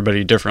affects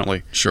everybody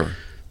differently. Sure.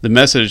 The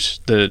message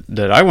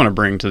that I want to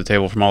bring to the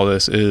table from all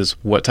this is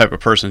what type of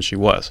person she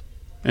was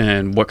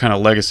and what kind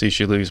of legacy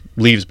she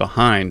leaves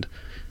behind.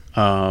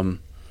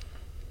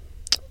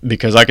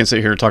 Because I can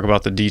sit here and talk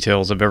about the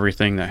details of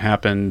everything that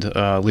happened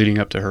leading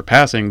up to her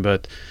passing,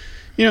 but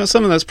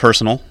some of that's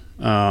personal.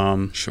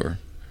 Sure.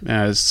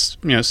 As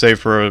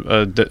saved for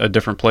a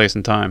different place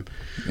and time.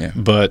 Yeah.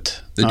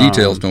 But the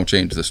details don't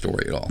change the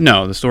story at all.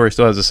 No, the story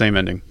still has the same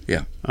ending.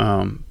 Yeah.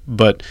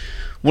 But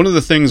one of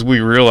the things we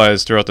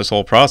realized throughout this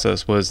whole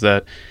process was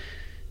that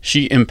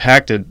she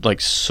impacted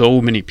like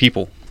so many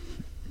people.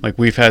 Like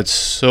we've had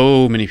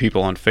so many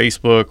people on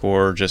Facebook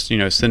or just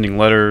sending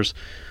letters.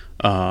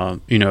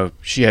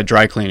 She had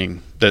dry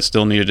cleaning that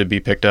still needed to be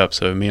picked up.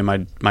 So me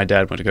and my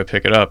dad went to go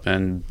pick it up,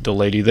 and the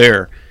lady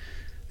there,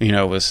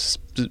 was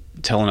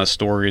telling us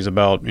stories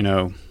about,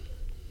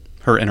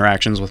 her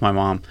interactions with my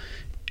mom.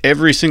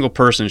 Every single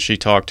person she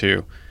talked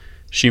to,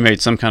 she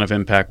made some kind of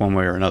impact one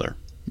way or another.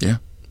 Yeah.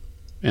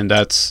 And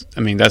that's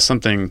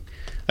something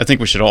I think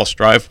we should all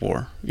strive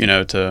for,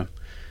 to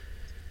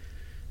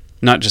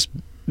not just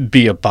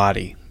be a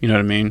body, you know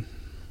what I mean?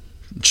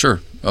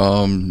 Sure.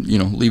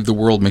 Leave the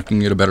world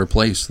making it a better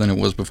place than it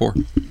was before.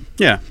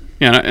 Yeah.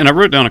 Yeah. And I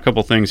wrote down a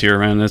couple things here,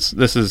 man. This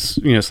is,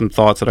 some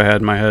thoughts that I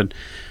had in my head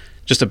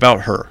just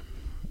about her.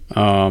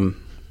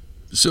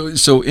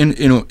 So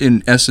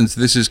in essence,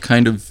 this is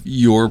kind of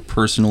your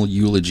personal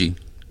eulogy.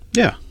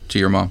 Yeah. To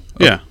your mom.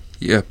 Yeah.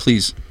 Yeah,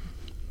 please.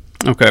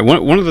 Okay.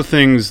 One of the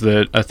things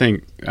that I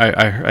think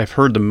I've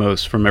heard the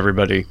most from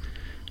everybody,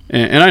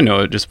 and I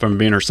know it just from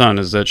being her son,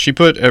 is that she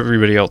put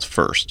everybody else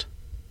first.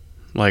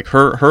 Like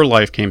her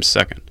life came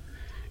second.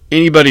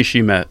 Anybody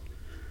she met,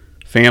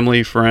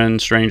 family,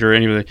 friend, stranger,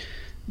 anybody,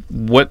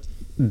 what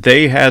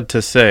they had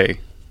to say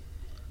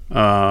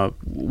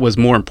was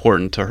more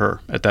important to her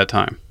at that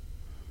time.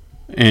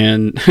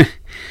 And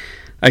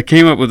I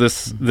came up with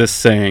this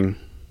saying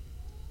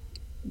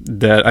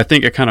that I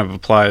think it kind of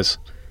applies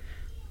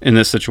in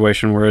this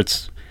situation where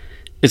it's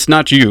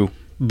not you,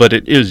 but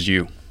it is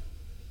you.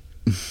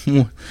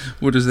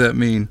 What does that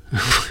mean?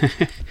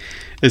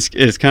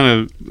 It's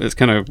kind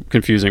of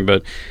confusing,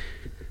 but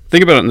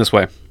think about it in this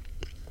way.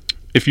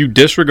 If you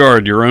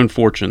disregard your own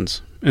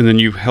fortunes and then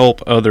you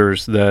help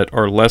others that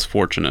are less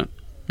fortunate,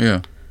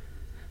 yeah,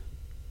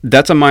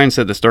 that's a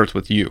mindset that starts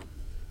with you.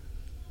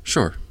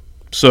 Sure.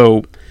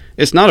 So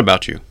it's not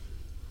about you.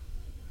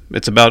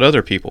 It's about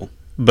other people,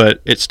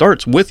 but it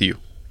starts with you.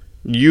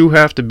 You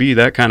have to be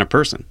that kind of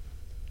person.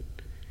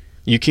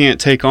 You can't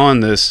take on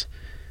this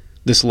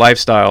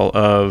lifestyle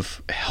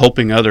of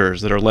helping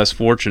others that are less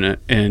fortunate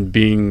and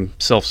being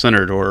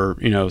self-centered or,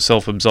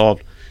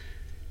 self-absorbed.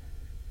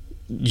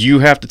 You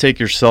have to take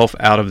yourself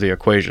out of the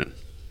equation.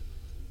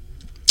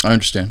 I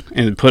understand.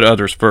 And put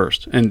others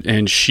first.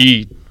 And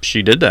she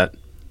did that.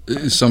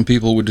 Some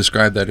people would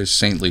describe that as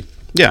saintly.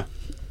 Yeah.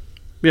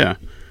 Yeah.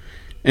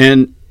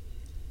 And,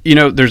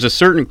 there's a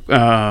certain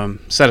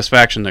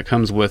satisfaction that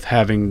comes with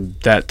having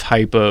that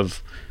type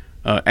of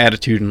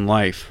attitude in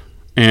life.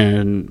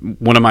 And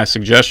one of my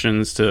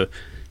suggestions to,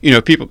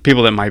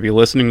 people that might be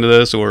listening to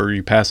this, or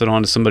you pass it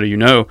on to somebody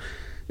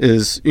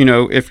is,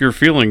 if you're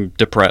feeling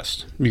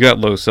depressed, you got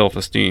low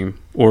self-esteem,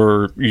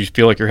 or you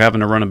feel like you're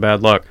having a run of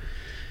bad luck,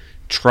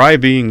 try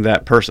being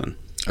that person.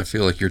 I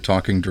feel like you're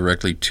talking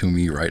directly to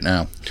me right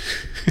now.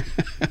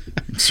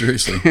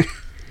 Seriously.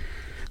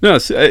 No,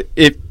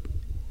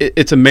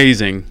 it's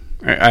amazing.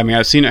 I mean,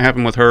 I've seen it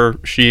happen with her.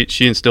 She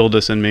instilled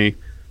this in me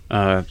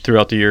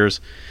throughout the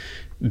years.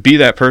 Be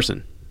that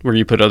person where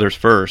you put others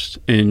first,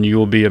 and you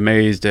will be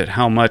amazed at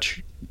how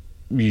much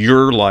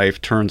your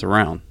life turns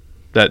around.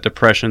 That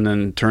depression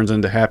then turns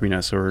into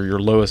happiness, or your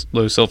low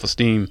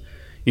self-esteem.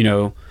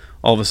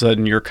 All of a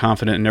sudden you're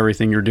confident in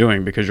everything you're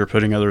doing because you're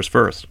putting others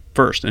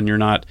first, and you're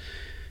not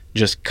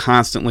just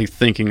constantly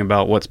thinking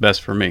about what's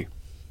best for me.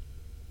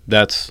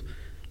 That's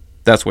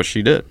what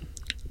she did.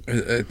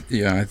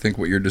 Yeah, I think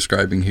what you're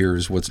describing here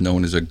is what's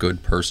known as a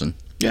good person.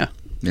 Yeah.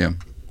 Yeah.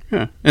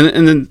 Yeah.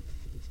 And then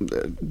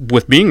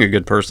with being a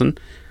good person,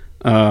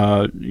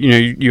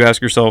 you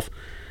ask yourself,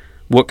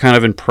 what kind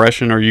of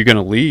impression are you going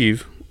to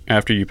leave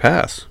after you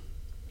pass?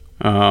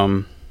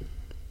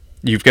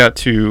 You've got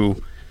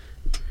to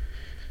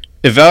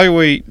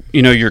evaluate,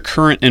 your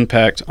current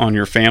impact on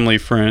your family,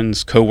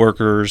 friends,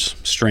 coworkers,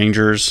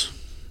 strangers.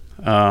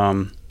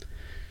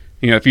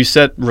 If you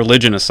set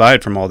religion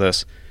aside from all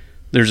this,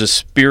 there's a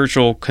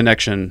spiritual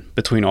connection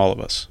between all of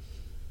us.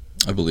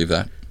 I believe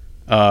that.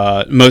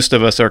 Most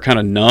of us are kind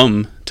of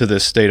numb to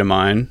this state of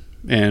mind,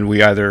 and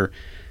we either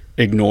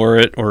ignore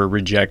it or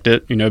reject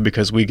it,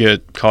 because we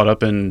get caught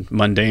up in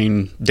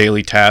mundane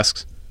daily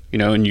tasks,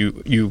 and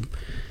you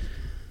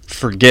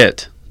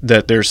forget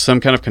that there's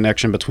some kind of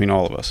connection between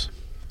all of us.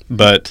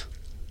 But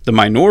the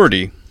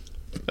minority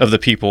of the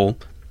people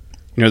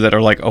that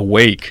are like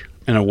awake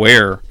and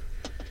aware,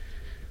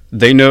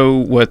 they know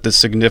what the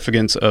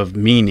significance of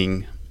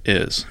meaning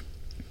is.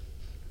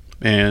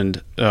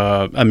 And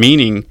a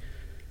meaning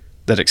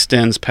that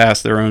extends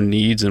past their own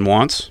needs and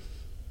wants,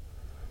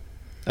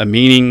 a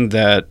meaning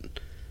that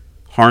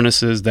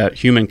harnesses that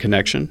human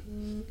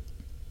connection,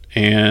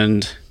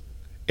 and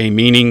a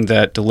meaning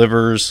that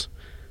delivers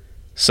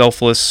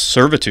selfless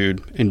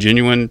servitude and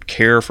genuine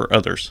care for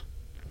others.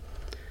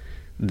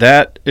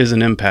 That is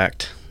an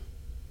impact,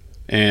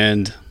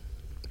 and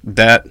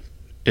that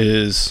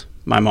is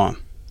my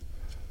mom.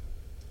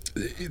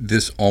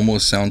 This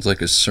almost sounds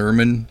like a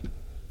sermon,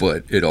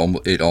 but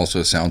it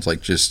also sounds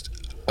like just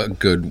a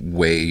good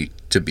way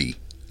to be.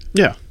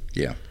 Yeah.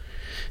 Yeah.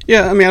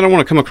 Yeah, I mean, I don't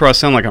want to come across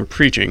sound like I'm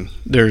preaching.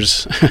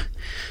 There's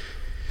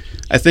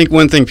I think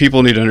one thing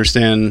people need to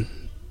understand,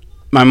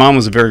 my mom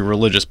was a very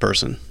religious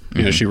person.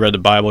 You know, she read the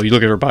Bible. You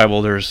look at her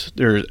Bible, there's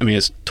I mean,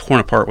 it's torn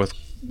apart with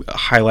a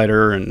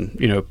highlighter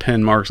and,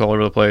 pen marks all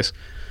over the place.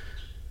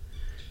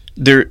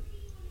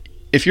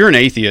 If you're an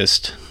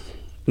atheist,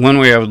 one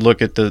way I would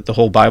look at the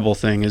whole Bible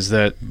thing is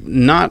that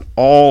not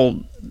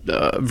all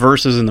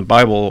verses in the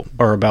Bible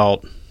are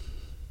about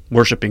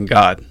worshiping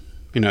God.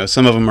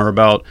 Some of them are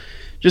about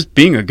just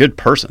being a good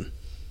person.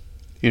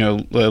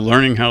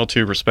 Learning how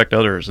to respect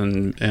others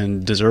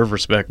and deserve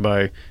respect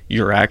by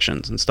your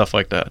actions and stuff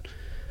like that.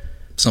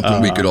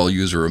 Something we could all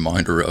use a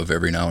reminder of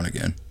every now and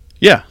again.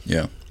 Yeah.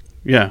 Yeah.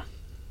 Yeah.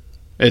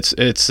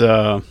 It's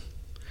I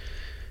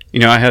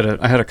had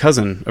a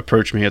cousin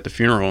approach me at the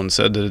funeral and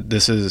said that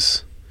this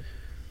has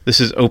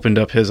opened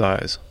up his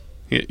eyes.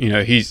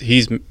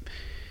 He's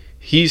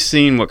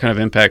seen what kind of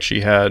impact she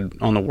had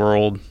on the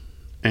world,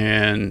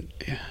 and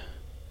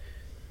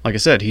like I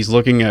said, he's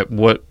looking at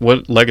what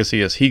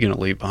legacy is he going to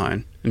leave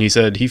behind. And he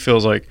said he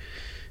feels like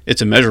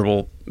it's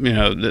immeasurable,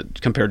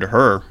 that compared to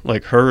her.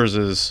 Like hers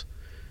is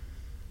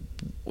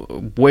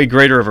way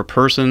greater of a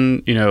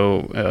person,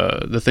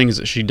 the things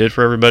that she did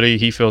for everybody,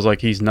 he feels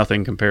like he's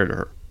nothing compared to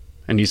her.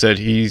 And he said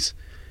he's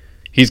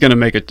going to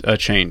make a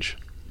change,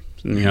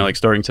 like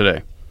starting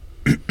today.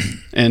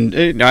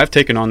 And I've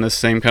taken on this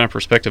same kind of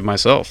perspective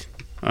myself.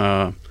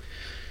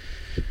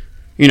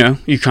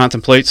 You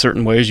contemplate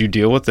certain ways you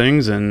deal with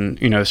things and,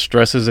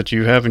 stresses that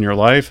you have in your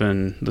life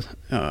and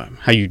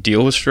how you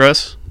deal with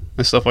stress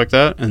and stuff like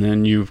that. And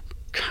then you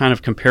kind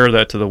of compare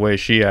that to the way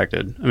she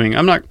acted. I mean,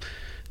 I'm not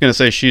going to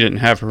say she didn't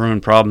have her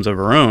own problems of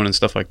her own and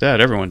stuff like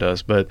that. Everyone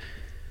does. But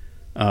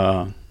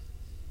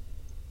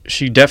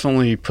she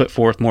definitely put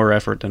forth more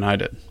effort than I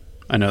did.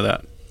 I know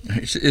that.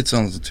 It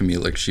sounds to me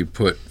like she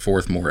put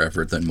forth more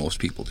effort than most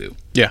people do.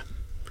 Yeah.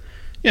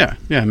 Yeah.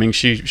 I mean,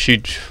 she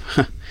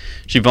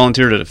she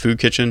volunteered at a food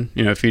kitchen,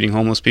 feeding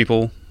homeless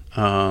people.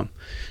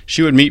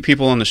 She would meet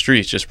people on the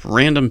streets, just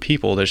random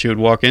people that she would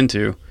walk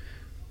into,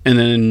 and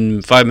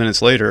then 5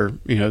 minutes later,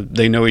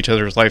 they know each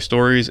other's life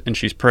stories, and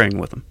she's praying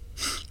with them.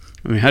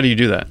 I mean, how do you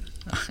do that?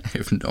 I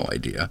have no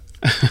idea.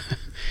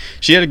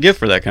 She had a gift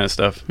for that kind of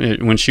stuff.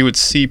 When she would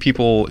see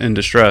people in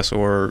distress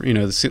or,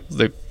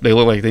 they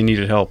look like they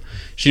needed help,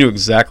 she knew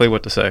exactly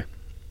what to say.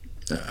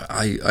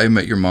 I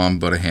met your mom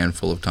but a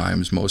handful of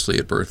times, mostly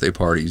at birthday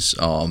parties.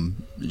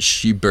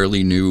 She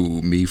barely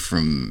knew me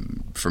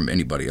from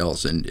anybody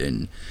else,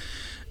 and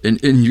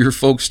your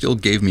folks still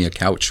gave me a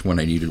couch when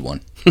I needed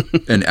one,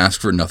 and asked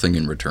for nothing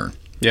in return.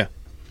 Yeah,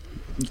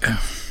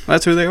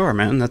 that's who they are,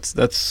 man. That's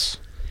the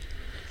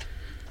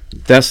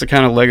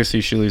kind of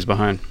legacy she leaves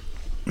behind.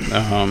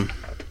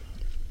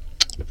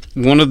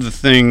 One of the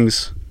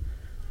things,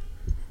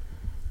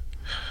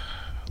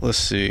 let's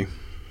see.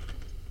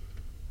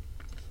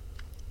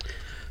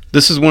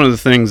 This is one of the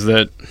things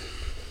that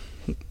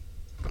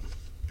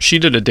she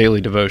did a daily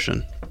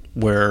devotion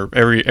where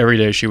every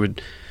day she would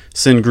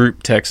send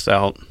group texts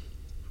out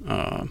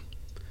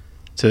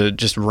to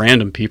just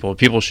random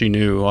people she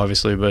knew,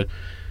 obviously, but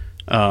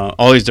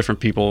all these different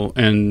people,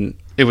 and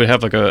it would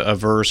have like a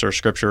verse or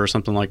scripture or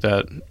something like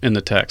that in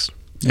the text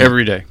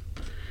every day.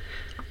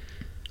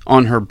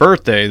 On her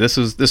birthday, this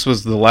was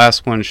the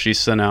last one she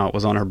sent out,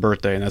 was on her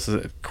birthday, and that's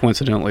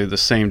coincidentally the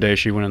same day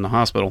she went in the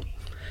hospital.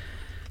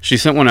 She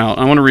sent one out.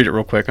 I want to read it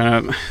real quick.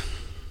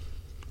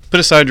 Put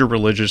aside your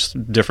religious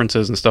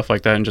differences and stuff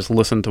like that and just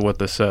listen to what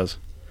this says.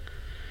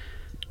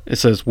 It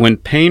says, when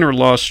pain or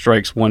loss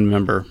strikes one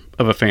member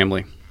of a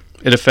family,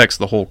 it affects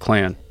the whole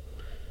clan.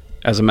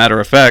 As a matter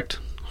of fact,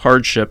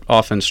 hardship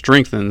often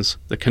strengthens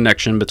the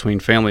connection between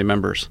family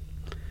members.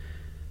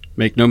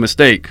 Make no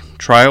mistake,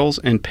 trials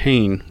and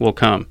pain will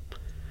come.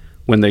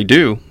 When they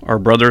do, our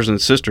brothers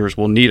and sisters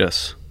will need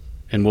us,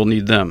 and we'll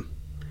need them.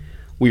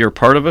 We are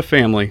part of a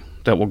family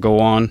that will go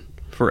on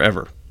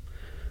forever.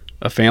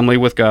 A family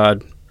with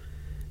God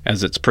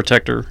as its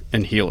protector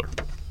and healer.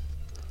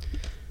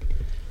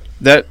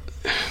 That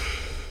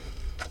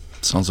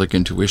sounds like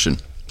intuition.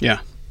 Yeah.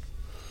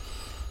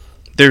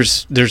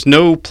 There's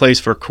no place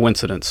for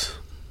coincidence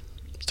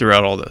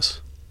throughout all this.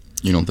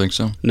 You don't think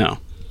so? No.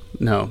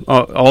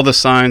 All the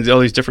signs, all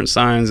these different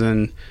signs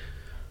and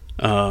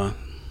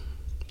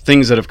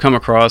things that have come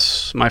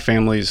across my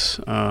family's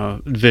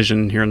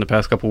vision here in the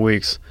past couple of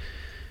weeks,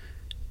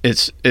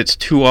 it's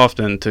too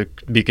often to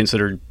be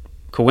considered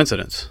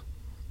coincidence.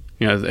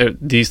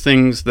 These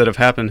things that have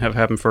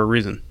happened for a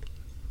reason.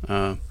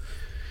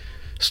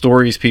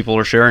 Stories people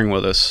are sharing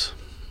with us.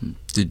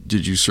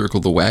 Did you circle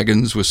the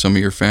wagons with some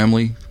of your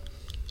family?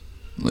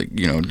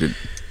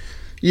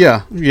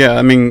 Yeah.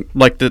 I mean,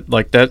 like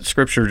that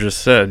scripture just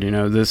said,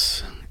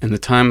 this in the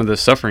time of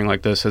this suffering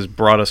like this has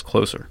brought us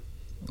closer.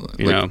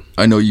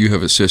 I know you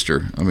have a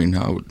sister. I mean,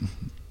 how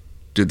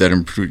did that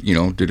improve?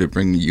 Did it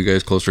bring you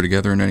guys closer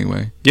together in any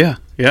way? Yeah.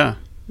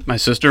 My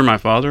sister, my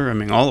father. I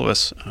mean, all of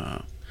us.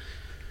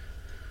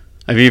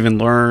 I've even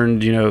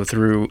learned,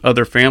 through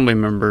other family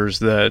members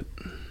that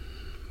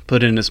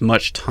put in as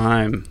much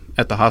time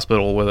at the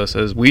hospital with us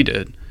as we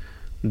did.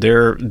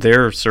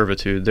 Their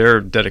servitude,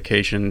 their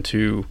dedication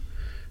to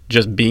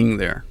just being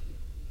there.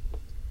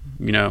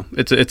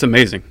 It's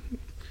amazing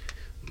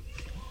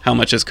how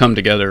much has come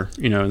together,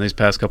 in these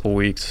past couple of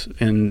weeks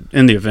in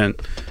the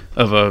event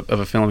of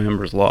a family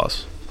member's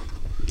loss.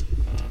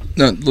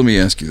 Now, let me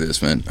ask you this,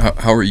 man.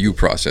 How are you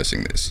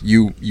processing this?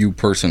 You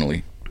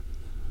personally?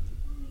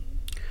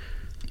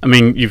 I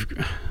mean, you've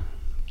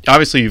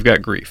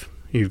got grief.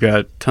 You've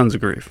got tons of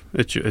grief.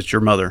 It's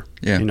your mother.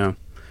 Yeah.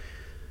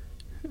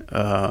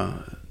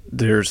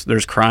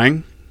 There's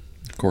crying,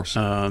 of course,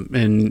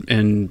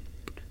 and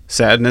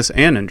sadness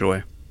and in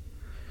joy.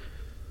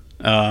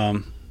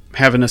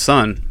 Having a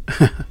son,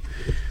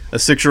 a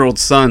 6-year-old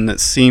son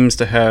that seems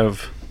to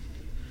have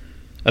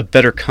a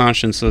better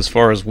conscience as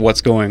far as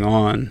what's going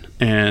on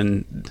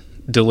and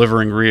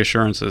delivering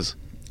reassurances.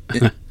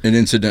 And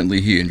incidentally,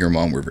 he and your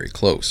mom were very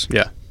close.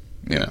 Yeah.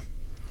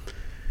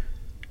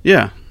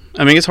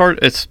 I mean, it's hard.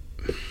 It's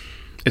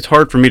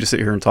hard for me to sit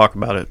here and talk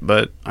about it,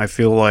 but I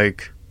feel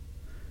like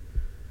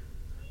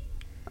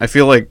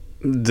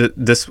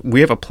this.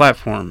 We have a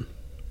platform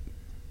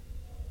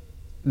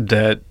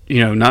that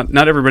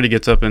not everybody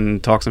gets up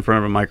and talks in front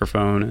of a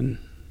microphone, and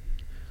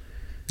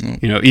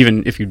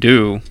even if you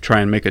do try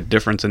and make a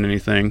difference in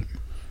anything,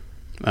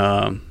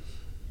 that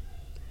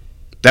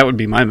would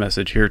be my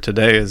message here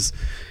today: is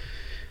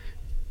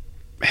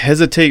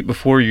hesitate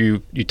before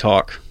you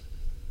talk.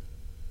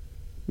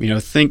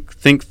 Think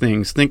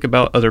things. Think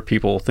about other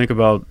people. Think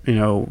about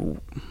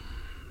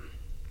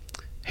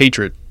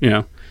hatred.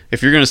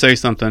 If you're going to say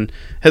something,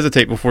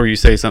 hesitate before you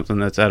say something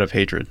that's out of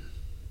hatred.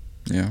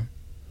 Yeah.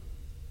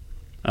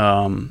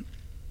 I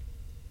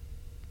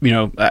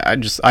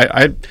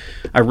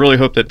really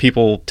hope that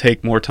people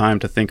take more time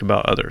to think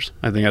about others.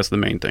 I think that's the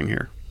main thing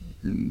here.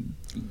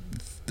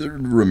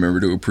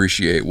 Remember to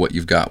appreciate what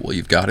you've got while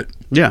you've got it.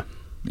 Yeah.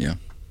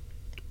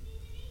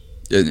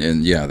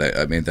 And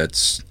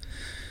that's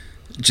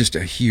just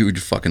a huge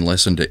fucking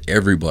lesson to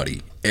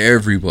everybody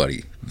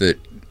that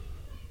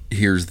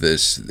hears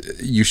this.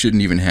 You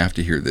shouldn't even have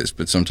to hear this,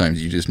 but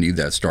sometimes you just need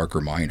that stark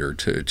reminder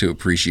to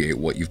appreciate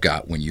what you've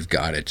got when you've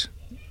got it.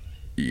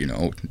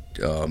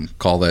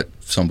 Call that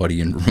somebody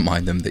and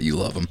remind them that you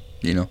love them.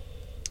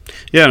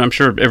 Yeah, and I'm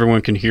sure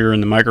everyone can hear in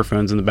the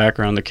microphones in the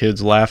background the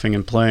kids laughing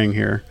and playing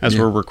here as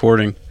we're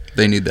recording.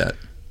 They need that.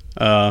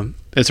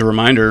 It's a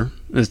reminder.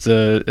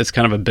 It's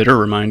kind of a bitter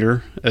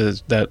reminder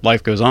as that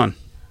life goes on.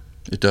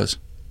 It does.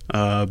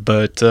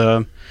 But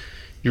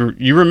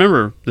you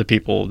remember the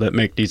people that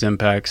make these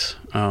impacts,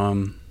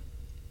 and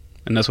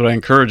that's what I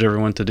encourage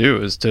everyone to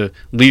do, is to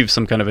leave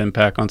some kind of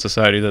impact on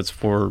society that's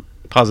for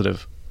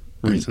positive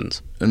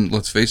reasons. And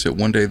let's face it,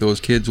 one day those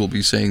kids will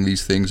be saying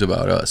these things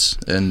about us,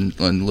 and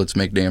let's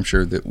make damn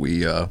sure that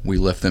we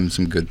left them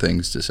some good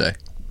things to say.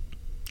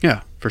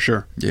 Yeah, for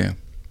sure. Yeah.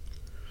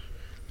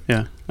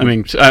 I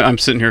mean, I'm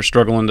sitting here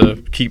struggling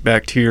to keep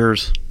back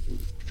tears.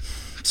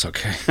 It's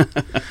okay.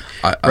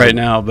 right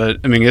now, but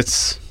I mean,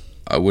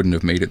 I wouldn't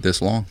have made it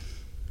this long.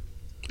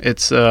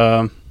 It's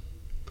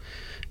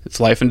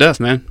life and death,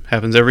 man.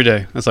 Happens every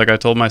day. That's like I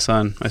told my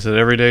son. I said,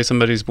 every day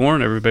somebody's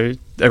born,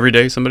 every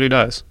day somebody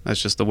dies.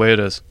 That's just the way it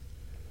is.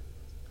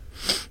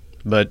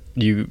 But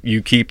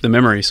you keep the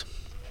memories,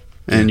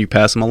 and you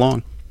pass them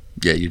along.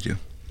 Yeah, you do.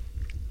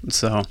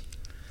 So,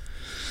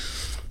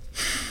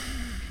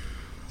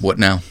 what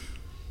now?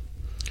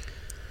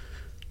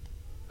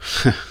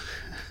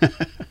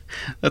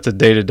 That's a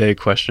day-to-day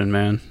question,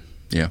 man.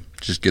 Yeah,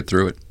 just get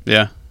through it.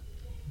 Yeah.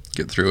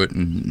 Get through it,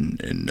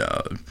 and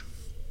I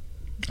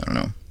don't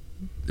know.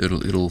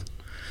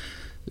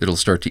 It'll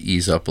start to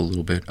ease up a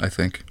little bit, I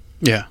think.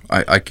 Yeah.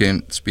 I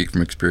can't speak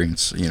from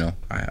experience.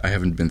 I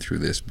haven't been through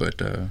this,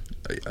 but I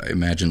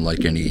imagine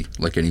like any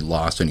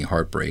loss, any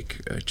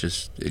heartbreak,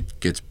 it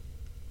gets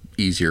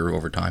easier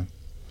over time.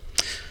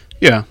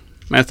 Yeah,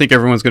 I think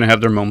everyone's going to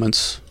have their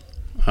moments.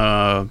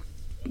 That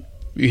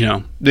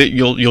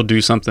you'll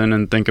do something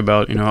and think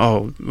about,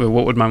 oh,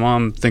 what would my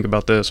mom think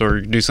about this? Or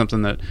do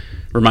something that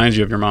reminds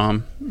you of your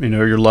mom,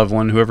 your loved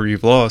one, whoever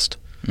you've lost,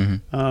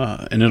 and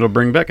it'll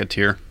bring back a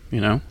tear.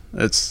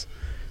 It's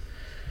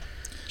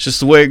just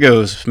the way it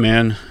goes,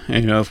 man.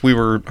 If we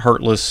were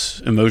heartless,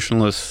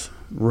 emotionless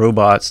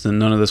robots, then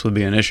none of this would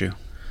be an issue.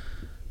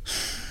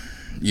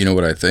 You know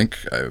what I think?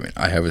 I mean,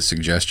 I have a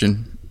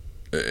suggestion.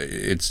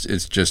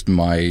 It's just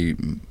my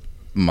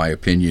my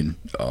opinion.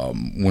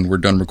 When we're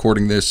done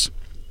recording this,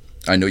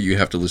 I know you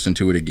have to listen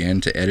to it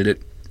again to edit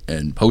it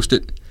and post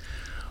it.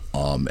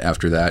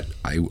 After that,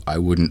 I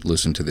wouldn't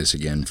listen to this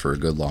again for a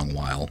good long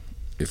while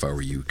if I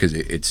were you, because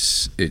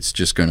it's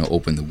just going to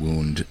open the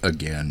wound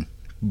again.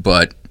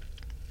 But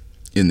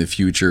in the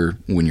future,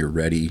 when you're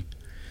ready,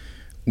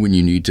 when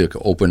you need to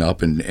open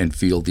up and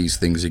feel these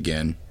things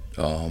again,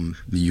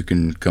 you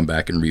can come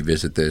back and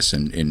revisit this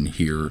and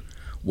hear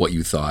what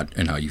you thought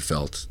and how you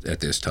felt at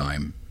this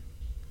time.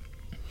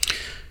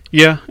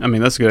 Yeah, I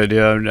mean, that's a good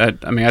idea.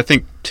 I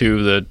think,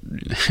 too, that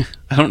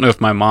I don't know if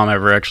my mom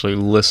ever actually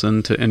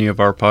listened to any of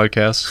our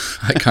podcasts.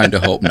 I kind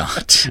of hope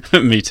not.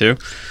 Me too,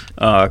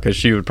 because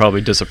she would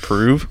probably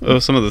disapprove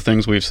of some of the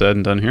things we've said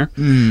and done here.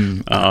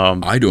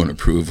 I don't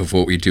approve of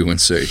what we do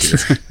and say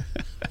here.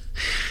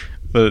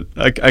 But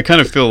I kind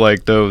of feel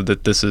like, though,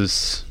 that this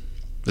is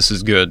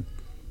good.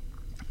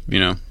 You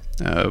know,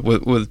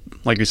 with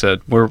like you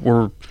said,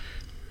 we're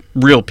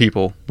real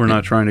people. We're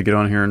not trying to get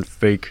on here and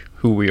fake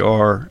who we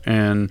are,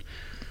 and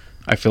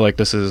I feel like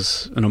this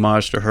is an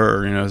homage to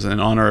her, you know, as an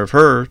honor of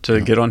her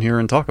to get on here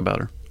and talk about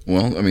her.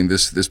 Well, I mean,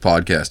 this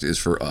podcast is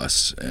for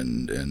us,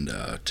 and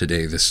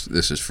today this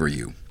is for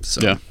you.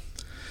 So, yeah,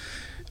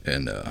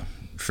 and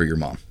for your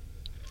mom.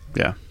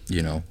 Yeah,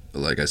 you know,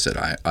 like I said,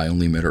 I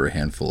only met her a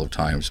handful of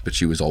times, but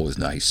she was always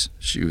nice.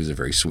 She was a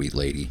very sweet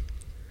lady.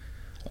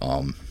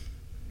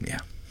 Yeah.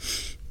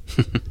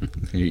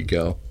 There you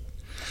go.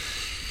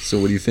 So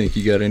what do you think?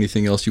 You got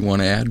anything else you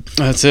want to add?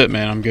 That's it,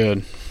 man. I'm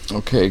good.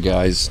 Okay,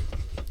 guys.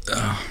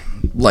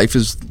 Life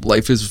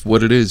is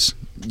what it is.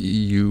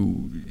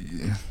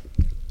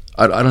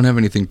 I don't have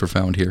anything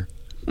profound here.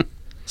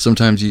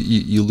 Sometimes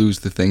you lose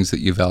the things that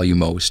you value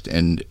most,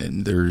 and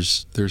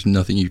there's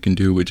nothing you can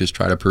do but just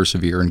try to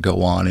persevere and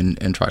go on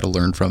and try to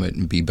learn from it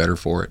and be better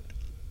for it.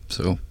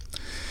 So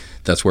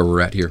that's where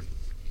we're at here.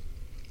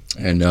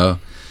 And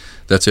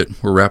that's it.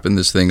 We're wrapping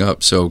this thing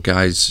up. So,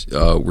 guys,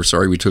 we're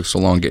sorry we took so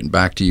long getting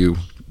back to you.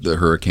 The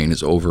hurricane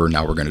is over.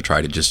 Now we're going to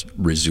try to just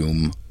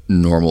resume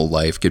normal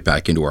life, get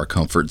back into our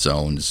comfort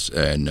zones,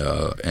 and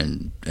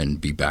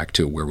be back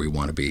to where we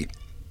want to be.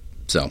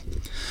 So,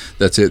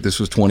 that's it. This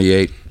was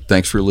 28.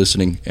 Thanks for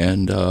listening,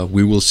 and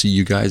we will see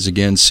you guys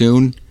again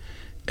soon.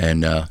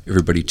 And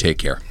everybody, take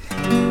care.